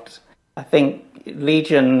Warcraft. I think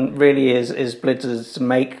Legion really is Blizzard's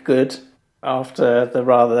make good after the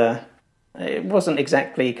rather... It wasn't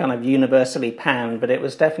exactly kind of universally panned, but it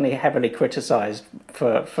was definitely heavily criticised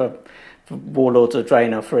for Warlords of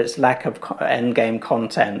Draenor for its lack of endgame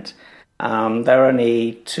content. There are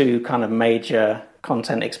only 2 kind of major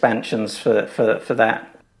content expansions for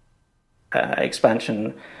that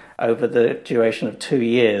expansion over the duration of 2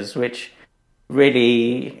 years, which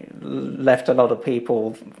really left a lot of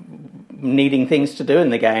people needing things to do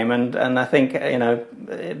in the game, and I think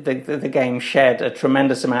the game shed a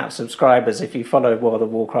tremendous amount of subscribers. If you follow World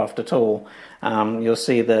of Warcraft at all, you'll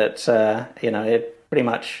see that it pretty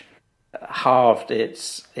much halved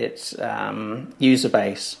its user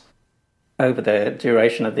base over the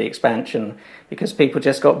duration of the expansion because people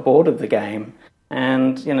just got bored of the game.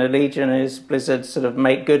 And Legion is Blizzard sort of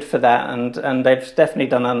make good for that, and they've definitely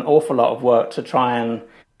done an awful lot of work to try and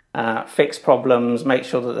fix problems, make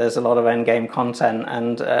sure that there's a lot of endgame content,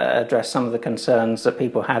 and address some of the concerns that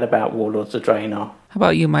people had about Warlords of Draenor. How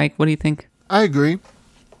about you, Mike? What do you think? I agree.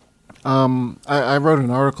 I wrote an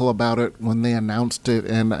article about it when they announced it,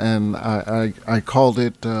 and I called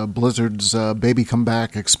it Blizzard's Baby Come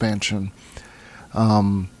Back expansion.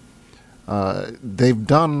 They've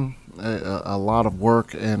done a lot of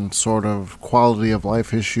work in sort of quality of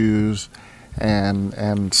life issues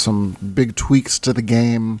and some big tweaks to the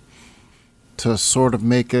game to sort of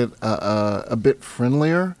make it a bit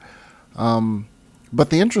friendlier. But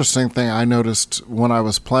the interesting thing I noticed when I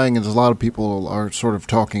was playing is a lot of people are sort of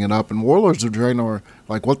talking it up. And Warlords of Draenor,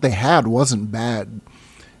 like what they had wasn't bad.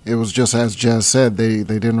 It was just, as Jazz said, they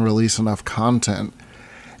didn't release enough content.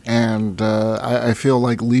 And I feel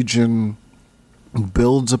like Legion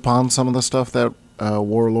builds upon some of the stuff that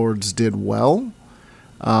Warlords did well.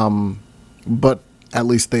 But at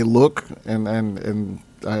least they look, and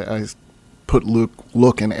I put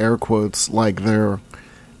look in air quotes, like they're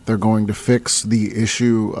going to fix the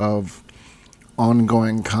issue of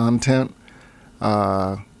ongoing content,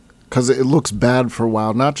 because it looks bad for a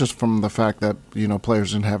while, not just from the fact that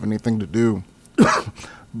players didn't have anything to do,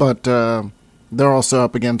 but they're also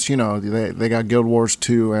up against they got Guild Wars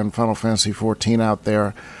 2 and Final Fantasy 14 out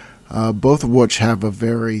there, both of which have a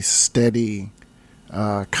very steady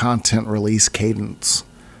content release cadence.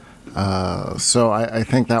 So I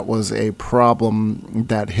think that was a problem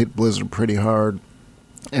that hit Blizzard pretty hard.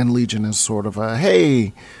 And Legion is sort of a,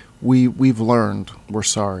 hey, we've learned, we're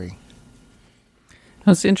sorry.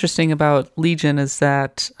 What's interesting about Legion is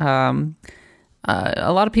that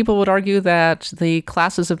a lot of people would argue that the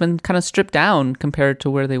classes have been kind of stripped down compared to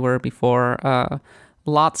where they were before.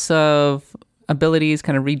 Lots of abilities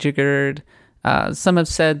kind of rejiggered. Some have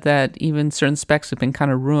said that even certain specs have been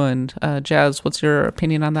kind of ruined. Jazz, what's your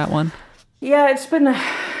opinion on that one? Yeah, it's been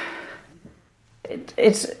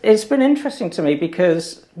it's been interesting to me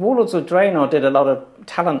because Warlords of Draenor did a lot of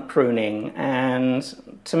talent pruning,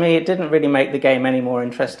 and to me it didn't really make the game any more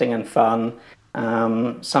interesting and fun.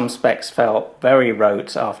 Some specs felt very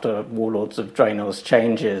rote after Warlords of Draenor's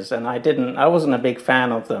changes, and I wasn't a big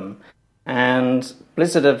fan of them. And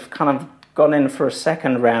Blizzard have kind of gone in for a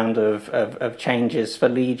second round of changes for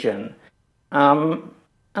Legion. And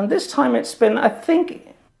this time it's been, I think,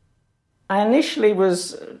 I initially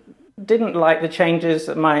didn't like the changes.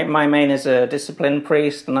 My main is a discipline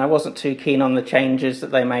priest, and I wasn't too keen on the changes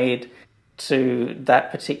that they made to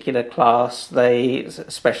that particular class.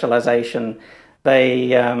 Specialization. They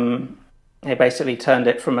basically turned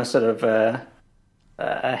it from a sort of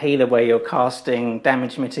a healer where you're casting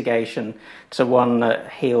damage mitigation to one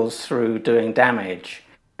that heals through doing damage.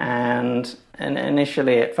 And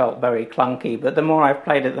initially it felt very clunky, but the more I've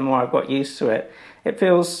played it, the more I've got used to it.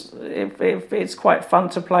 It's quite fun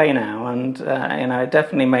to play now, and it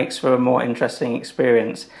definitely makes for a more interesting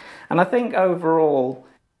experience. And I think overall,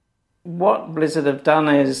 what Blizzard have done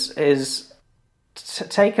is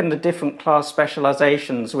taken the different class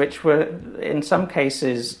specializations, which were in some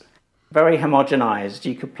cases very homogenized.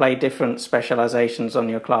 You could play different specializations on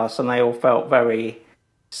your class, and they all felt very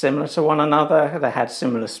similar to one another. They had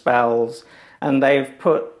similar spells. And they've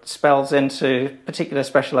put spells into particular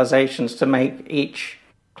specializations to make each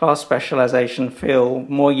class specialization feel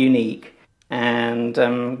more unique and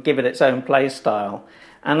give it its own play style.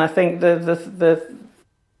 And I think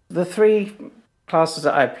the three classes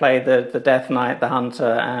that I played, the Death Knight, the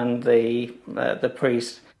Hunter, and the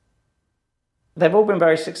Priest, they've all been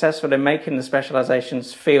very successful in making the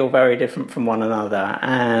specializations feel very different from one another.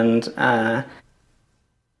 And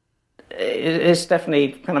it's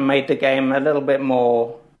definitely kind of made the game a little bit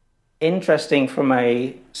more interesting from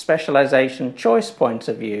a specialization choice point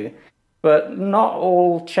of view, but not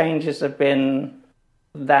all changes have been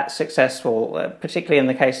that successful, particularly in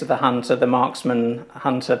the case of the Hunter. The Marksman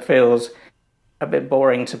Hunter feels a bit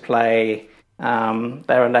boring to play. There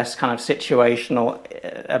are less kind of situational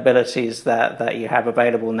abilities that you have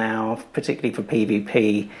available now, particularly for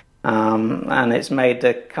PvP. And it's made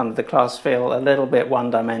the class feel a little bit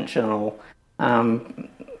one-dimensional.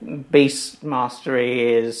 Beast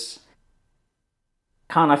mastery is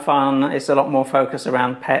kind of fun. It's a lot more focused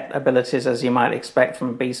around pet abilities, as you might expect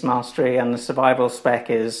from Beast Mastery, and the survival spec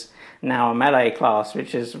is now a melee class,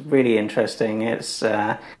 which is really interesting. It's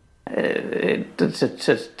to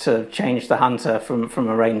change the hunter from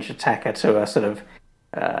a ranged attacker to a sort of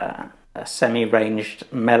a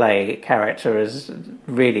semi-ranged melee character is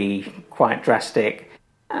really quite drastic,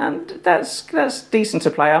 and that's decent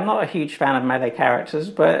to play. I'm not a huge fan of melee characters,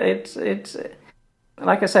 but it's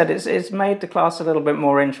like I said, it's made the class a little bit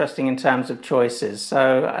more interesting in terms of choices.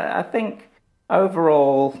 So I think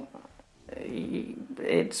overall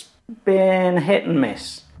it's been hit and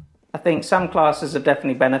miss. I think some classes have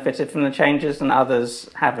definitely benefited from the changes and others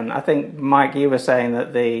haven't. I think, Mike, you were saying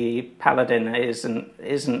that the Paladin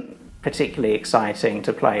isn't particularly exciting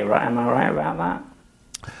to play, right? Am I right about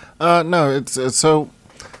that? No, it's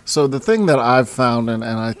so the thing that I've found, and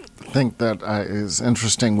I think that is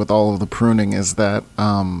interesting with all of the pruning, is that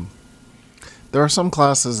there are some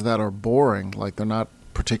classes that are boring, like they're not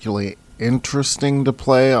particularly interesting to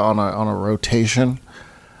play on a rotation,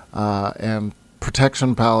 and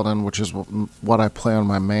Protection Paladin, which is what I play on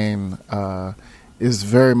my main, is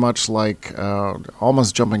very much like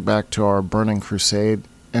almost jumping back to our Burning Crusade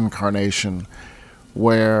incarnation,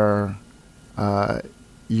 where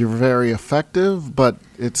you're very effective, but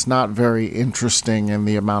it's not very interesting in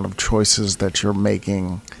the amount of choices that you're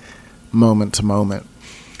making moment to moment.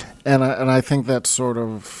 And I think that sort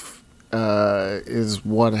of is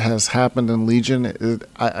what has happened in Legion.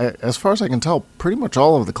 As far as I can tell, pretty much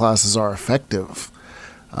all of the classes are effective.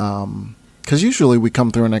 Because usually we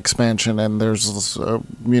come through an expansion and there's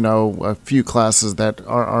a few classes that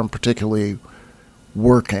aren't particularly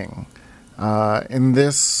working. In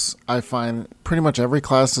this, I find pretty much every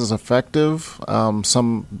class is effective,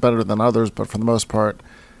 some better than others, but for the most part,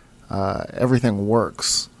 everything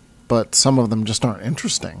works. But some of them just aren't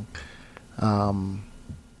interesting.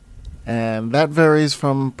 And that varies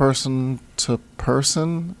from person to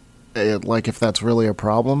person, like if that's really a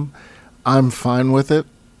problem. I'm fine with it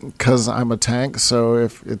because I'm a tank, so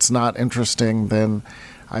if it's not interesting, then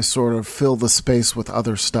I sort of fill the space with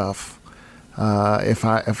other stuff. If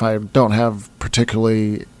I don't have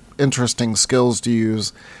particularly interesting skills to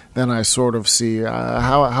use, then I sort of see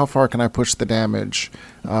how far can I push the damage,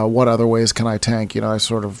 what other ways can I tank. I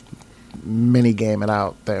sort of mini game it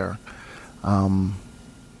out there.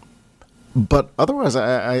 But otherwise,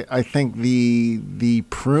 I think the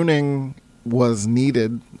pruning was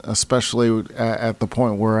needed, especially at the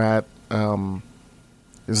point we're at.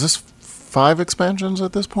 Is this 5 expansions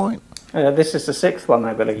at this point? This is the 6th one,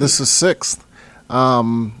 I believe. This is 6th.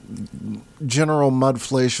 General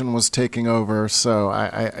Mudflation was taking over, so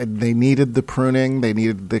they needed the pruning, they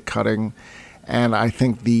needed the cutting, and I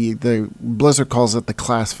think the Blizzard calls it the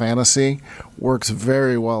class fantasy, works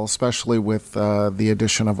very well, especially with the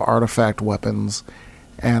addition of artifact weapons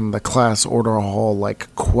and the class order hall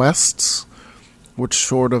like quests, which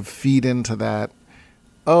sort of feed into that.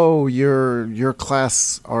 Oh, your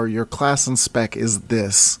class or your class and spec is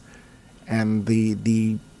this, and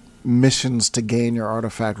the missions to gain your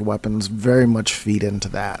artifact weapons very much feed into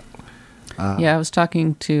that. I was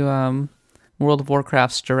talking to World of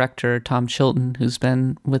Warcraft's director, Tom Chilton, who's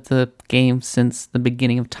been with the game since the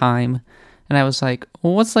beginning of time. And I was like,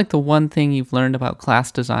 well, what's like the one thing you've learned about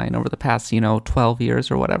class design over the past, 12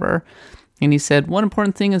 years or whatever? And he said, one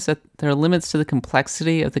important thing is that there are limits to the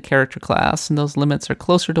complexity of the character class, and those limits are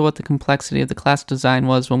closer to what the complexity of the class design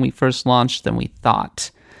was when we first launched than we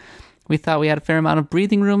thought. We thought we had a fair amount of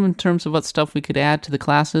breathing room in terms of what stuff we could add to the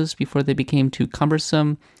classes before they became too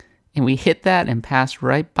cumbersome, and we hit that and passed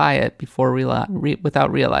right by it before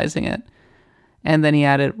without realizing it. And then he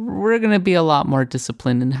added, we're going to be a lot more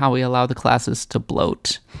disciplined in how we allow the classes to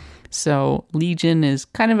bloat. So Legion is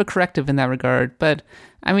kind of a corrective in that regard, but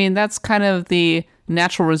I mean, that's kind of the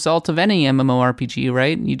natural result of any MMORPG,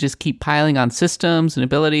 right? You just keep piling on systems and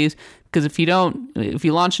abilities, because if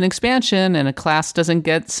you launch an expansion and a class doesn't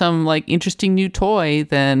get some like interesting new toy,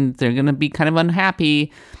 then they're going to be kind of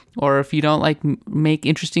unhappy. Or if you don't like make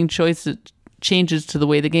interesting changes to the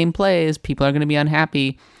way the game plays, people are going to be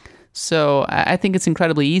unhappy. So I think it's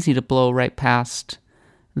incredibly easy to blow right past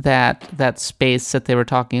that space that they were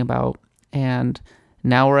talking about. And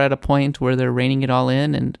now we're at a point where they're reining it all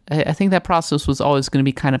in, and I think that process was always going to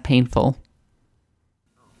be kind of painful.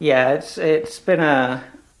 Yeah, it's been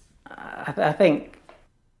I think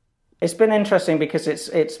it's been interesting because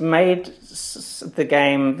it's made the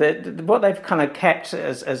game what they've kind of kept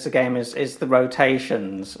as the game is the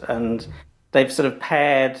rotations, and they've sort of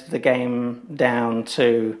pared the game down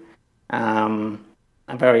to a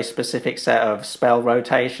very specific set of spell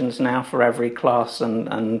rotations now for every class,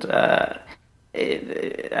 and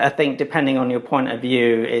I think depending on your point of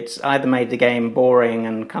view, it's either made the game boring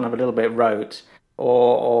and kind of a little bit rote,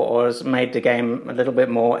 or has made the game a little bit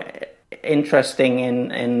more interesting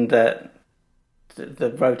in that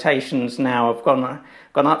the rotations now have gone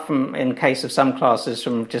up from, in case of some classes,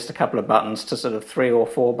 from just a couple of buttons to sort of 3 or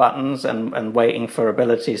 4 buttons, and waiting for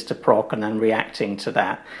abilities to proc and then reacting to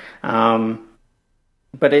that.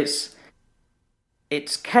 But it's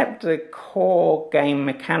kept the core game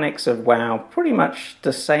mechanics of WoW pretty much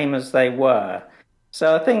the same as they were.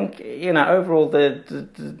 So I think, overall the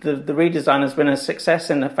redesign has been a success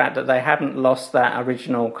in the fact that they haven't lost that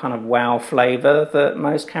original kind of WoW flavor that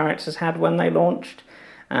most characters had when they launched.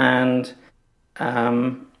 And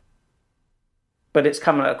but it's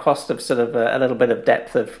come at a cost of sort of a little bit of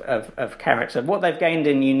depth of character. What they've gained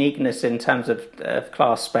in uniqueness in terms of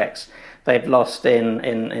class specs, they've lost in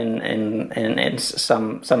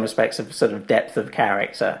some respects of sort of depth of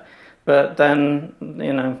character. But then,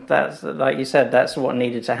 that's, like you said, that's what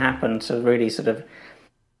needed to happen to really sort of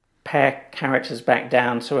pare characters back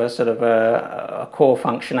down to a sort of a core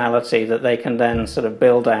functionality that they can then sort of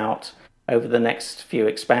build out over the next few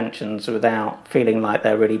expansions without feeling like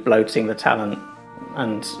they're really bloating the talent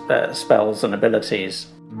and spells and abilities.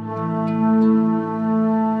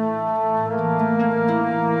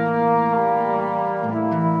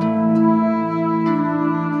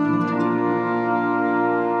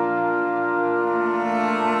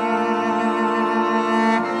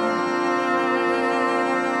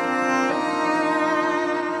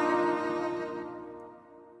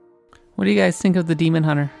 What do you guys think of the Demon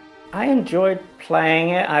Hunter? I enjoyed playing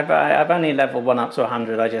it. I've only leveled 1 up to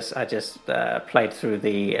 100. I just played through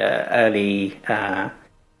the early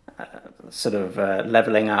sort of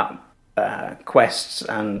leveling up quests,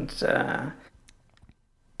 and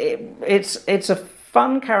it's a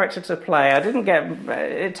fun character to play.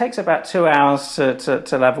 It takes about 2 hours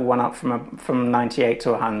to level 1 up from 98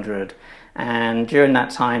 to 100. And during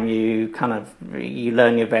that time, you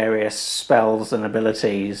learn your various spells and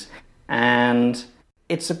abilities. And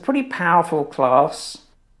it's a pretty powerful class,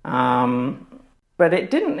 but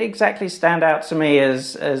it didn't exactly stand out to me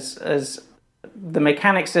as the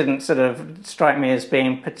mechanics didn't sort of strike me as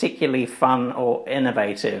being particularly fun or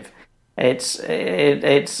innovative. It's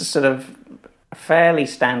sort of a fairly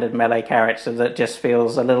standard melee character that just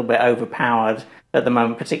feels a little bit overpowered at the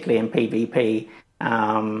moment, particularly in PvP.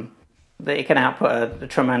 That it can output a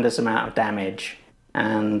tremendous amount of damage.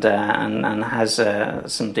 And has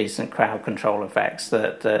some decent crowd control effects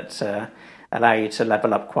that allow you to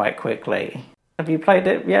level up quite quickly. Have you played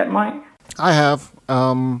it yet, Mike? I have.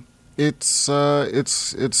 It's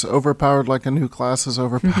overpowered like a new class is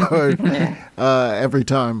overpowered every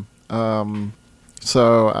time.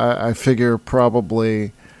 So I figure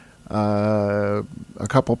probably a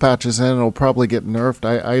couple patches in, it'll probably get nerfed.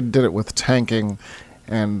 I did it with tanking,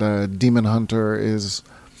 and Demon Hunter is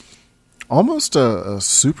almost a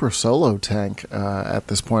super solo tank at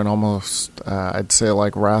this point. Almost, I'd say,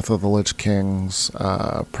 like Wrath of the Lich King's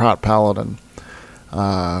Prot Paladin,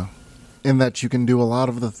 in that you can do a lot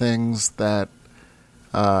of the things that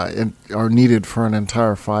are needed for an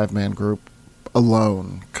entire 5-man group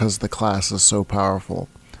alone, because the class is so powerful.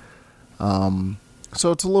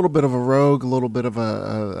 So it's a little bit of a rogue, a little bit of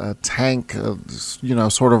a tank,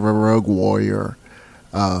 sort of a rogue warrior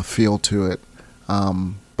feel to it.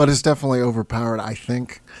 But it's definitely overpowered, I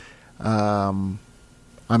think. I'm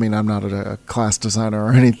not a class designer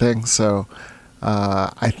or anything, so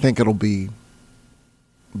I think it'll be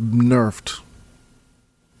nerfed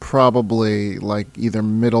probably like either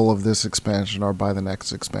middle of this expansion or by the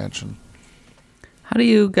next expansion. How do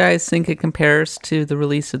you guys think it compares to the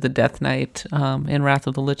release of the Death Knight in Wrath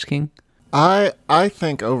of the Lich King? I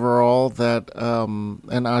think overall that,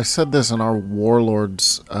 and I said this in our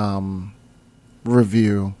Warlords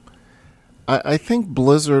review, I think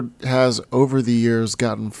Blizzard has over the years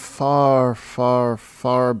gotten far, far,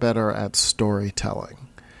 far better at storytelling.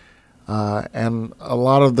 And a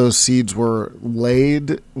lot of those seeds were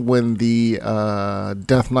laid when the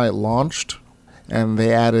Death Knight launched, and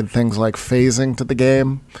they added things like phasing to the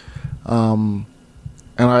game. And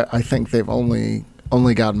I think they've only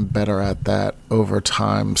gotten better at that over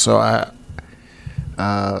time. So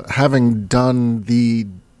having done the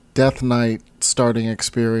Death Knight starting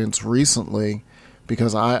experience recently,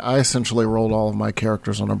 because I essentially rolled all of my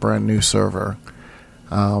characters on a brand new server.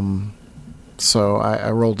 So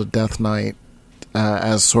I rolled a Death Knight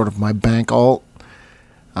as sort of my bank alt.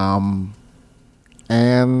 And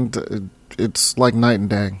it's like night and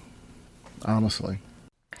day, honestly.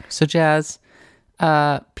 So Jazz,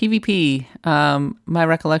 PvP. My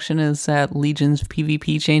recollection is that Legion's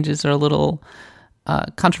PvP changes are a little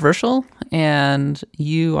controversial, and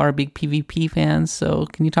you are a big PvP fan, so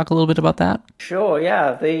can you talk a little bit about that? Sure,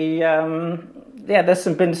 yeah. There's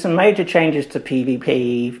been some major changes to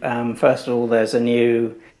PvP. First of all, there's a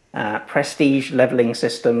new prestige leveling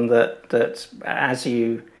system that as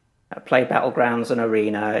you play Battlegrounds and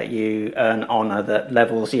Arena, you earn honor that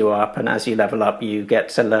levels you up, and as you level up, you get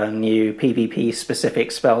to learn new PvP-specific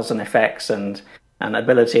spells and effects and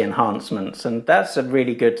ability enhancements, and that's a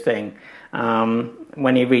really good thing.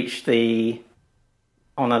 When you reach the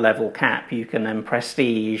honor level cap, you can then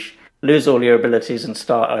prestige, lose all your abilities and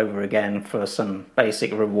start over again for some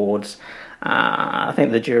basic rewards. I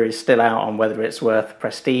think the jury's still out on whether it's worth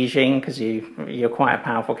prestiging, because you're quite a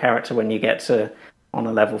powerful character when you get to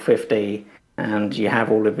honor level 50 and you have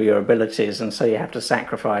all of your abilities, and so you have to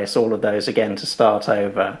sacrifice all of those again to start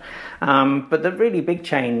over. But the really big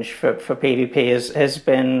change for PvP has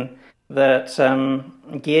been that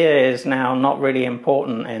gear is now not really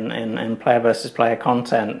important in player versus player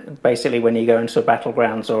content. Basically, when you go into a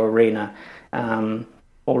Battlegrounds or Arena,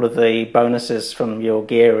 all of the bonuses from your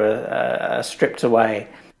gear are stripped away,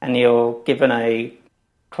 and you're given a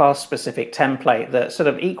class-specific template that sort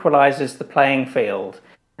of equalizes the playing field.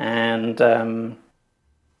 And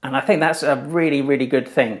I think that's a really, really good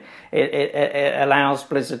thing. It allows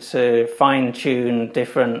Blizzard to fine-tune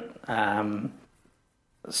different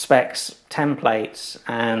specs, templates,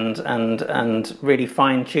 and really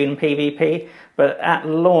fine-tune PvP. But at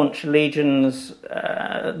launch, Legion's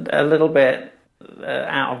a little bit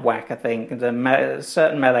out of whack, I think.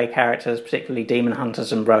 Certain melee characters, particularly Demon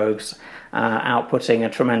Hunters and Rogues, outputting a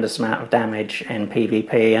tremendous amount of damage in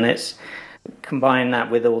PvP, and it's combine that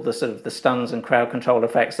with all the sort of the stuns and crowd control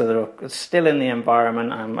effects that are still in the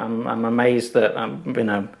environment. I'm amazed that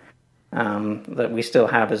that we still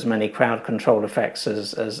have as many crowd control effects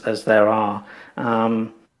as there are.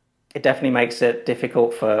 It definitely makes it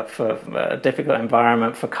difficult for a difficult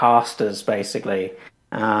environment for casters, basically,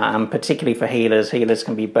 and particularly for healers. Healers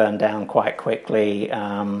can be burned down quite quickly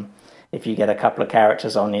if you get a couple of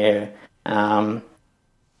characters on you.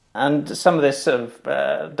 And some of this sort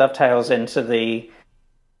of dovetails into the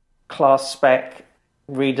class spec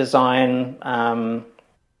redesign.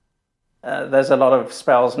 There's a lot of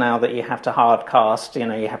spells now that you have to hard cast.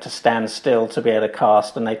 You have to stand still to be able to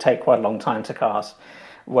cast, and they take quite a long time to cast.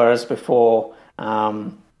 Whereas before,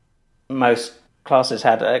 most classes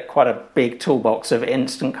had quite a big toolbox of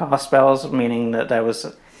instant cast spells, meaning that there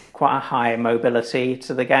was quite a high mobility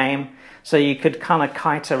to the game. So you could kind of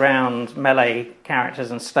kite around melee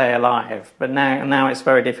characters and stay alive. But now it's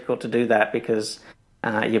very difficult to do that, because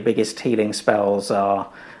your biggest healing spells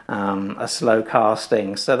are slow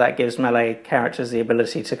casting. So that gives melee characters the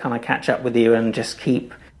ability to kind of catch up with you and just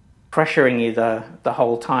keep pressuring you the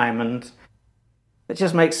whole time. And it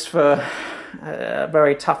just makes for a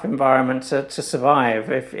very tough environment to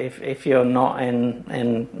survive if you're not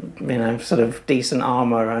in sort of decent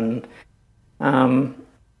armor. And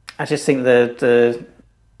I just think that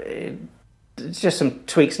just some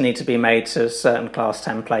tweaks need to be made to certain class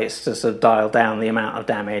templates to sort of dial down the amount of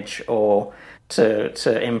damage, or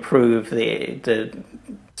to improve the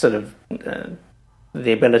sort of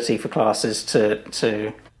the ability for classes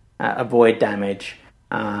to avoid damage,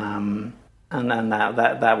 and then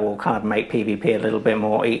that will kind of make PvP a little bit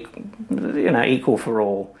more equal for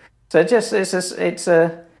all. So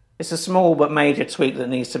it's a small but major tweak that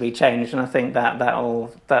needs to be changed, and I think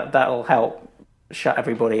that'll help shut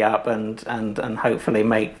everybody up and hopefully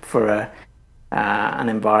make for an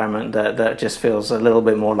environment that just feels a little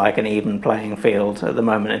bit more like an even playing field. At the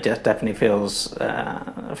moment, it just definitely feels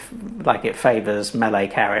like it favors melee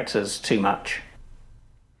characters too much.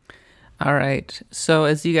 All right. So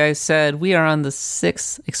as you guys said, we are on the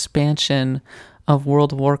 6th expansion of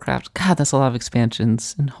World of Warcraft. God, that's a lot of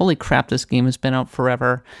expansions. And holy crap, this game has been out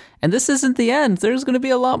forever. And this isn't the end. There's going to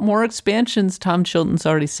be a lot more expansions. Tom Chilton's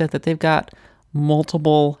already said that they've got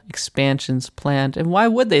multiple expansions planned. And why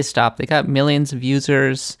would they stop? They got millions of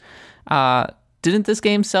users. Didn't this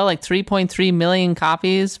game sell like 3.3 million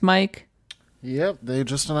copies, Mike? Yep, they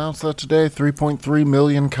just announced that today. 3.3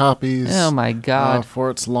 million copies. Oh my god!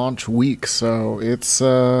 For its launch week, so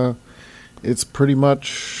it's pretty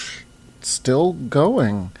much still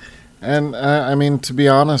going. And I mean, to be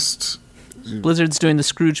honest, Blizzard's doing the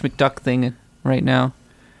Scrooge McDuck thing right now.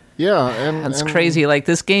 Yeah, and that's crazy. Like,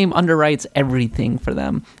 this game underwrites everything for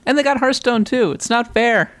them, and they got Hearthstone too. It's not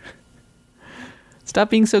fair.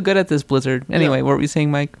 Stop being so good at this, Blizzard. Anyway, What were you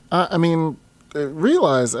saying, Mike? I mean,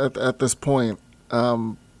 realize at this point,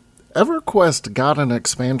 EverQuest got an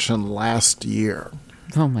expansion last year.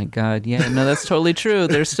 Oh my god, yeah, no, that's totally true.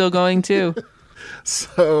 They're still going to.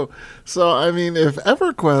 So I mean, if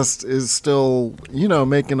EverQuest is still,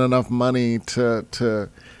 making enough money to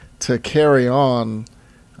carry on,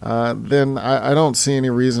 then I don't see any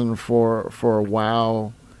reason for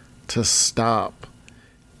WoW to stop.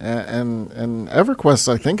 And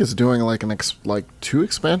EverQuest, I think, is doing like 2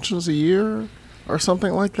 expansions a year or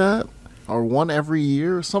something like that, or 1 every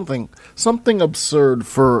year, something absurd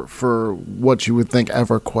for what you would think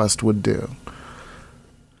EverQuest would do.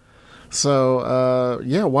 So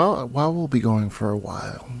WoW will be going for a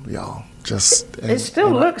while, y'all. It still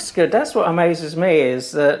looks good. That's what amazes me,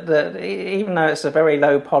 is that even though it's a very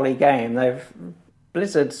low poly game,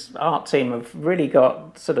 Blizzard's art team have really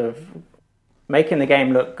got sort of making the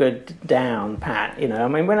game look good down pat. I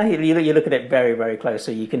mean, when you look at it very, very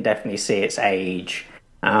closely, you can definitely see its age.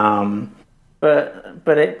 But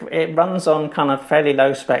it runs on kind of fairly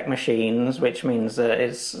low spec machines, which means that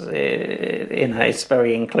it's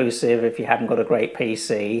very inclusive if you haven't got a great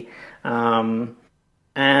PC.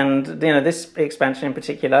 And this expansion in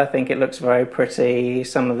particular, I think it looks very pretty.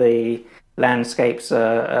 Some of the landscapes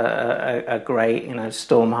are great.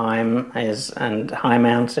 Stormheim and High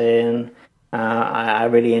Mountain. I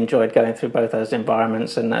really enjoyed going through both those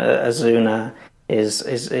environments, and Azuna is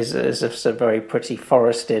a sort of very pretty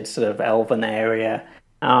forested sort of elven area,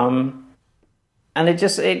 and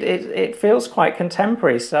it feels quite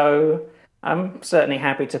contemporary. So I'm certainly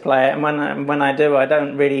happy to play it, and when I do, I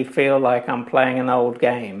don't really feel like I'm playing an old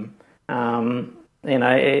game.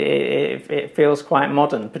 It feels quite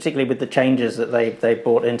modern, particularly with the changes that they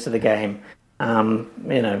brought into the game.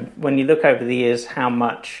 When you look over the years, how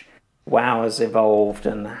much WoW has evolved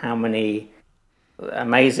and how many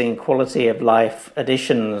amazing quality of life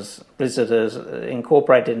additions Blizzard has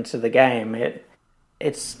incorporated into the game,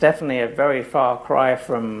 it's definitely a very far cry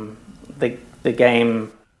from the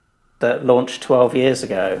game that launched 12 years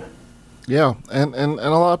ago. Yeah, and a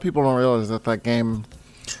lot of people don't realize that game,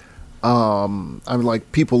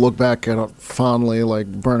 people look back at it fondly, like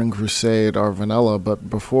Burning Crusade or Vanilla, but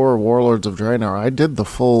before Warlords of Draenor, I did the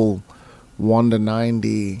full 1 to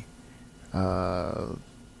 90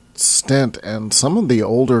 stint, and some of the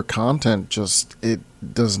older content it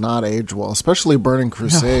does not age well, especially Burning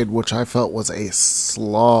Crusade, which I felt was a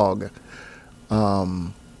slog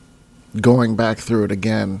going back through it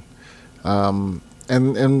again. And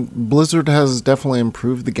Blizzard has definitely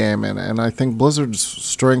improved the game, and I think Blizzard's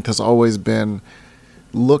strength has always been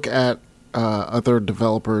look at other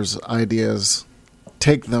developers' ideas,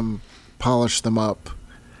 take them, polish them up.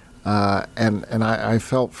 And I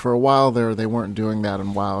felt for a while there they weren't doing that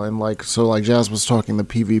in WoW, and like Jazz was talking the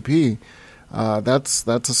PvP, that's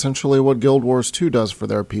essentially what Guild Wars 2 does for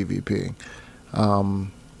their PvP.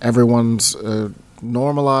 Everyone's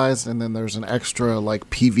normalized, and then there's an extra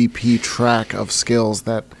PvP track of skills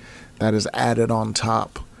that is added on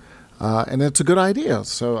top, and it's a good idea.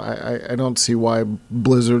 So I don't see why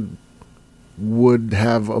Blizzard would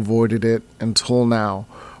have avoided it until now.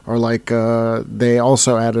 Or they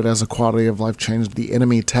also added as a quality of life change the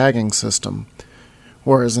enemy tagging system.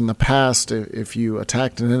 Whereas in the past, if you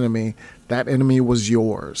attacked an enemy, that enemy was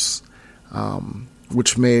yours.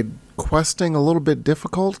 Which made questing a little bit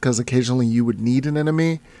difficult, because occasionally you would need an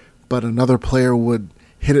enemy, but another player would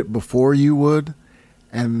hit it before you would,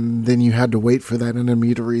 and then you had to wait for that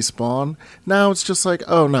enemy to respawn. Now it's just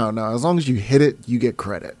oh no, as long as you hit it, you get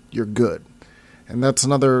credit. You're good. And that's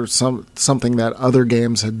something that other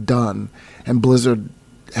games had done, and Blizzard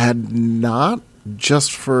had not,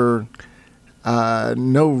 just for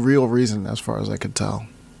no real reason, as far as I could tell.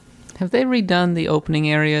 Have they redone the opening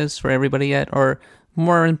areas for everybody yet? Or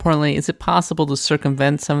more importantly, is it possible to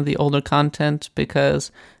circumvent some of the older content?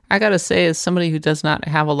 Because I gotta say, as somebody who does not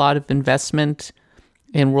have a lot of investment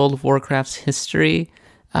in World of Warcraft's history,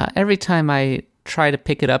 every time I try to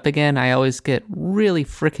pick it up again, I always get really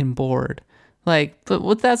freaking bored. But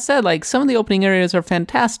with that said, some of the opening areas are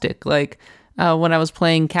fantastic. When I was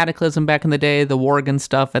playing Cataclysm back in the day, the Worgen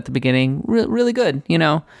stuff at the beginning, really good,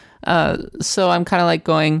 So I'm kind of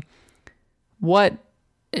going, what,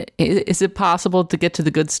 is it possible to get to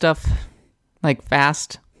the good stuff,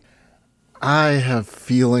 fast? I have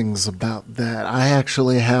feelings about that. I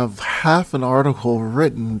actually have half an article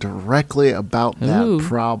written directly about that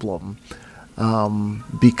problem.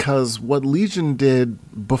 Because what Legion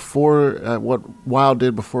did before, what WoW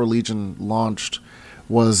did before Legion launched,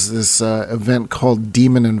 was this event called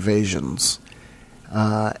Demon Invasions.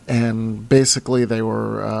 And basically they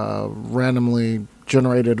were randomly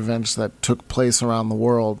generated events that took place around the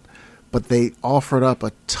world, but they offered up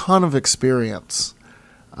a ton of experience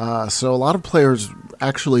So a lot of players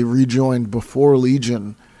actually rejoined before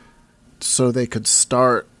Legion so they could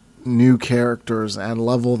start new characters and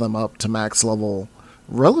level them up to max level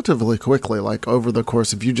relatively quickly. Like over the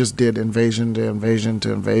course, if you just did invasion to invasion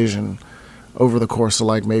to invasion, over the course of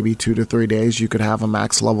like maybe 2 to 3 days, you could have a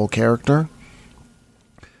max level character.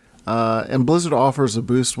 And Blizzard offers a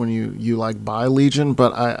boost when you like buy Legion,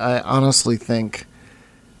 but I honestly think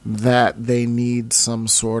that they need some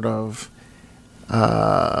sort of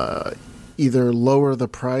either lower the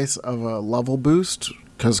price of a level boost,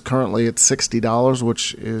 because currently it's $60,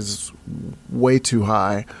 which is way too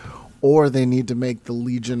high, or they need to make the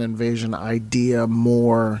Legion invasion idea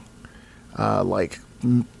more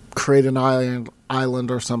create an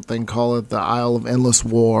island or something, call it the Isle of Endless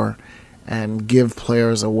War, and give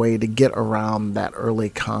players a way to get around that early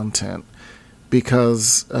content.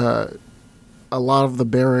 Because a lot of the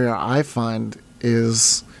barrier I find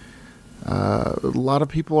is a lot of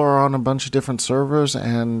people are on a bunch of different servers,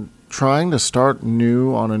 and trying to start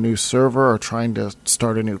new on a new server or trying to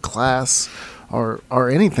start a new class or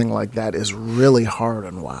anything like that is really hard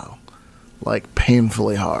on WoW. Like,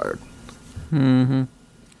 painfully hard. Mm-hmm.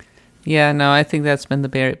 Yeah, no, I think that's been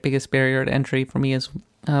the biggest barrier to entry for me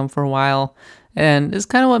for a while. And it's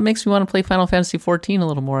kind of what makes me want to play Final Fantasy XIV a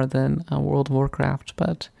little more than World of Warcraft.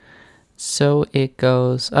 But so it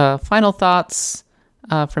goes. Final thoughts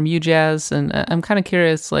from you, Jazz. And I'm kind of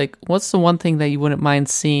curious, like, what's the one thing that you wouldn't mind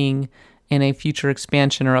seeing in a future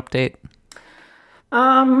expansion or update?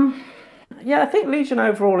 Yeah, I think Legion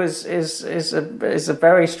overall is a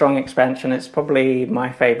very strong expansion. It's probably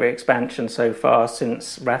my favorite expansion so far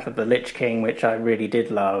since Wrath of the Lich King, which I really did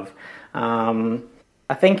love.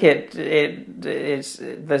 I think there's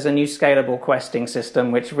a new scalable questing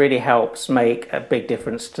system which really helps make a big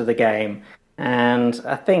difference to the game. And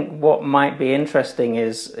I think what might be interesting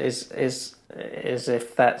is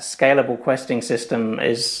if that scalable questing system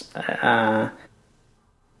is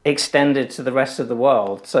extended to the rest of the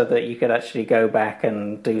world, so that you could actually go back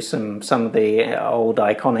and do some of the old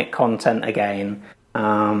iconic content again,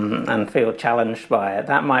 and feel challenged by it.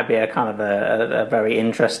 That might be a kind of a very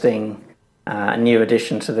interesting new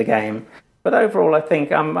addition to the game. But overall, I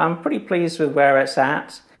think I'm pretty pleased with where it's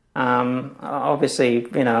at. Obviously,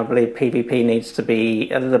 I believe PvP needs to be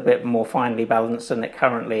a little bit more finely balanced than it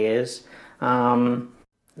currently is.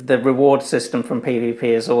 The reward system from PvP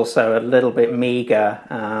is also a little bit meager,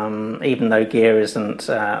 even though gear isn't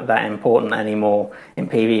that important anymore in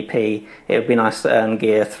PvP. It would be nice to earn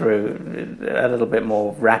gear through a little bit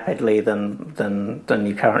more rapidly than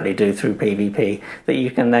you currently do through PvP, that you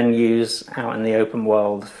can then use out in the open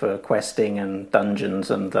world for questing and dungeons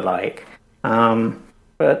and the like. I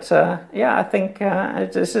think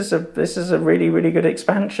this is a really, really good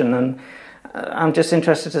expansion, and I'm just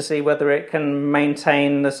interested to see whether it can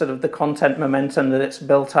maintain the content momentum that it's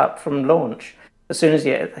built up from launch. As soon as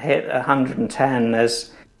you hit 110,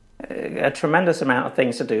 there's a tremendous amount of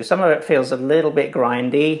things to do. Some of it feels a little bit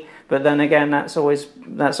grindy, but then again, that's always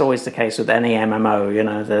the case with any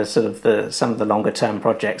MMO. Some of the longer term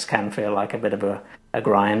projects can feel like a bit of a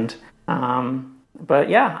grind. But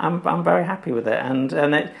yeah, I'm very happy with it. And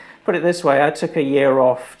put it this way, I took a year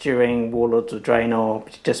off during Warlords of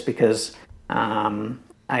Draenor just because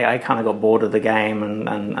I kind of got bored of the game,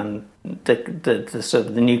 and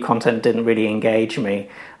the new content didn't really engage me.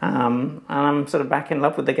 And I'm sort of back in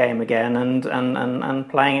love with the game again, and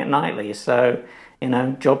playing it nightly. So,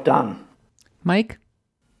 job done. Mike?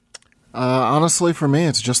 Honestly, for me,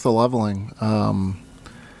 it's just the leveling. I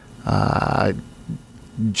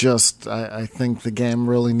think the game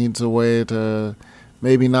really needs a way to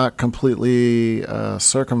maybe not completely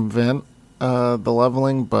circumvent the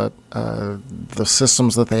leveling, but the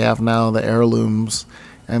systems that they have now, the heirlooms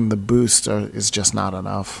and the boost is just not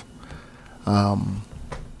enough. That's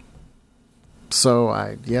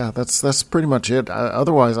pretty much it.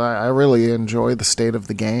 Otherwise, I really enjoy the state of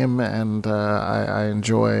the game, and I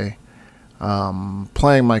enjoy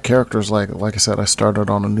playing my characters. Like I said, I started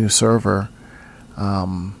on a new server,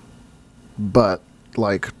 but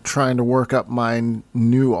trying to work up my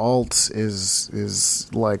new alts is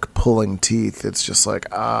like pulling teeth. It's just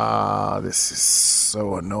this is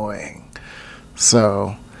so annoying.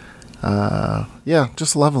 So,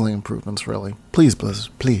 just leveling improvements, really. Please,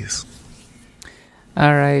 Blizzard, please.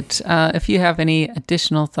 All right. If you have any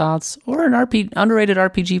additional thoughts or an underrated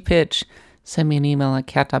RPG pitch, send me an email at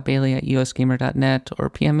cat.bailey@usgamer.net, or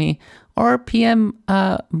PM me, or PM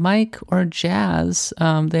Mike or Jazz.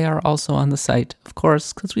 They are also on the site, of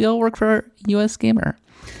course, because we all work for US Gamer.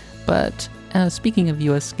 But speaking of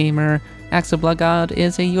US Gamer, Axe of Blood God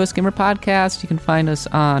is a US Gamer podcast. You can find us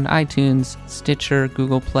on iTunes, Stitcher,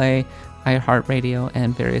 Google Play, iHeartRadio,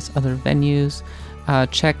 and various other venues.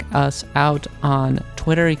 Check us out on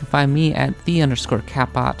Twitter. You can find me at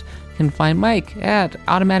 @the_Catbot. You can find Mike at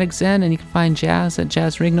Automatic Zen, and you can find Jazz at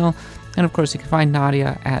Jazz Rignal. And of course, you can find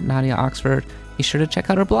Nadia at Nadia Oxford. Be sure to check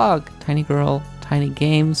out our blog, Tiny Girl, Tiny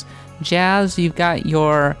Games. Jazz, you've got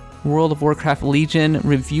your World of Warcraft Legion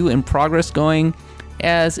review in progress going.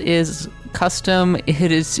 As is custom,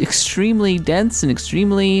 it is extremely dense and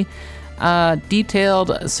extremely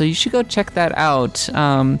detailed, so you should go check that out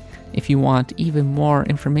if you want even more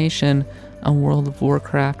information on World of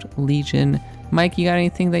Warcraft Legion. Mike, you got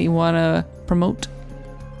anything that you want to promote?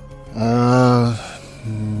 No.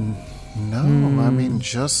 I mean,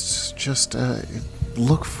 just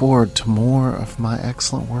look forward to more of my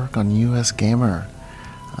excellent work on US Gamer.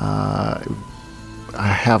 I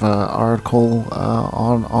have an article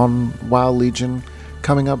on WoW Legion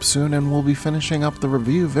coming up soon, and we'll be finishing up the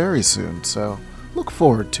review very soon, so look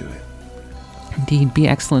forward to it. Indeed, be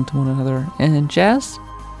excellent to one another. And Jazz?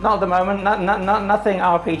 Not at the moment. Nothing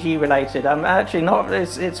RPG related. I'm actually not.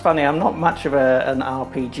 It's funny. I'm not much of an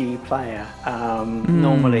RPG player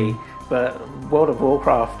normally, but World of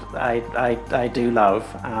Warcraft I do love.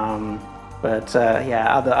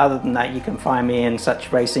 Other than that, you can find me in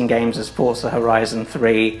such racing games as Forza Horizon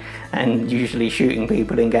 3, and usually shooting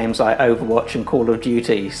people in games like Overwatch and Call of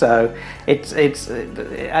Duty. So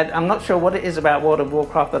I'm not sure what it is about World of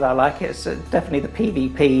Warcraft that I like. It's definitely the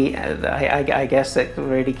PvP, I guess, that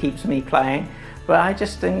really keeps me playing. But I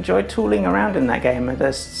just enjoy tooling around in that game, and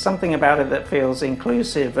there's something about it that feels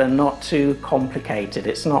inclusive and not too complicated.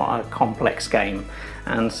 It's not a complex game,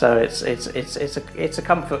 and so it's a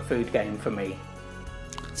comfort food game for me.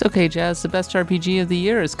 It's okay, Jazz. The best RPG of the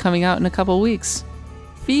year is coming out in a couple weeks.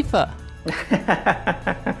 FIFA.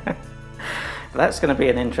 That's going to be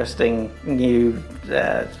an interesting new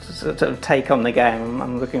sort of take on the game.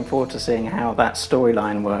 I'm looking forward to seeing how that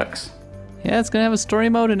storyline works. Yeah, it's going to have a story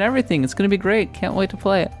mode and everything. It's going to be great. Can't wait to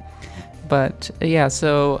play it. But yeah,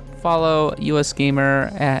 so follow US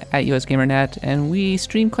Gamer at USGamerNet, and we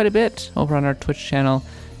stream quite a bit over on our Twitch channel,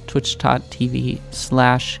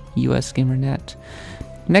 twitch.tv/USGamerNet.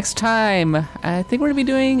 Next time, I think we're going to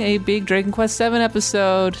be doing a big Dragon Quest VII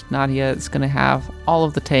episode. Nadia is going to have all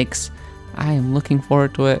of the takes. I am looking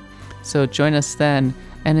forward to it. So join us then.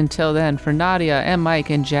 And until then, for Nadia and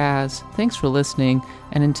Mike and Jazz, thanks for listening.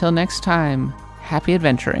 And until next time, happy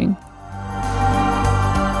adventuring.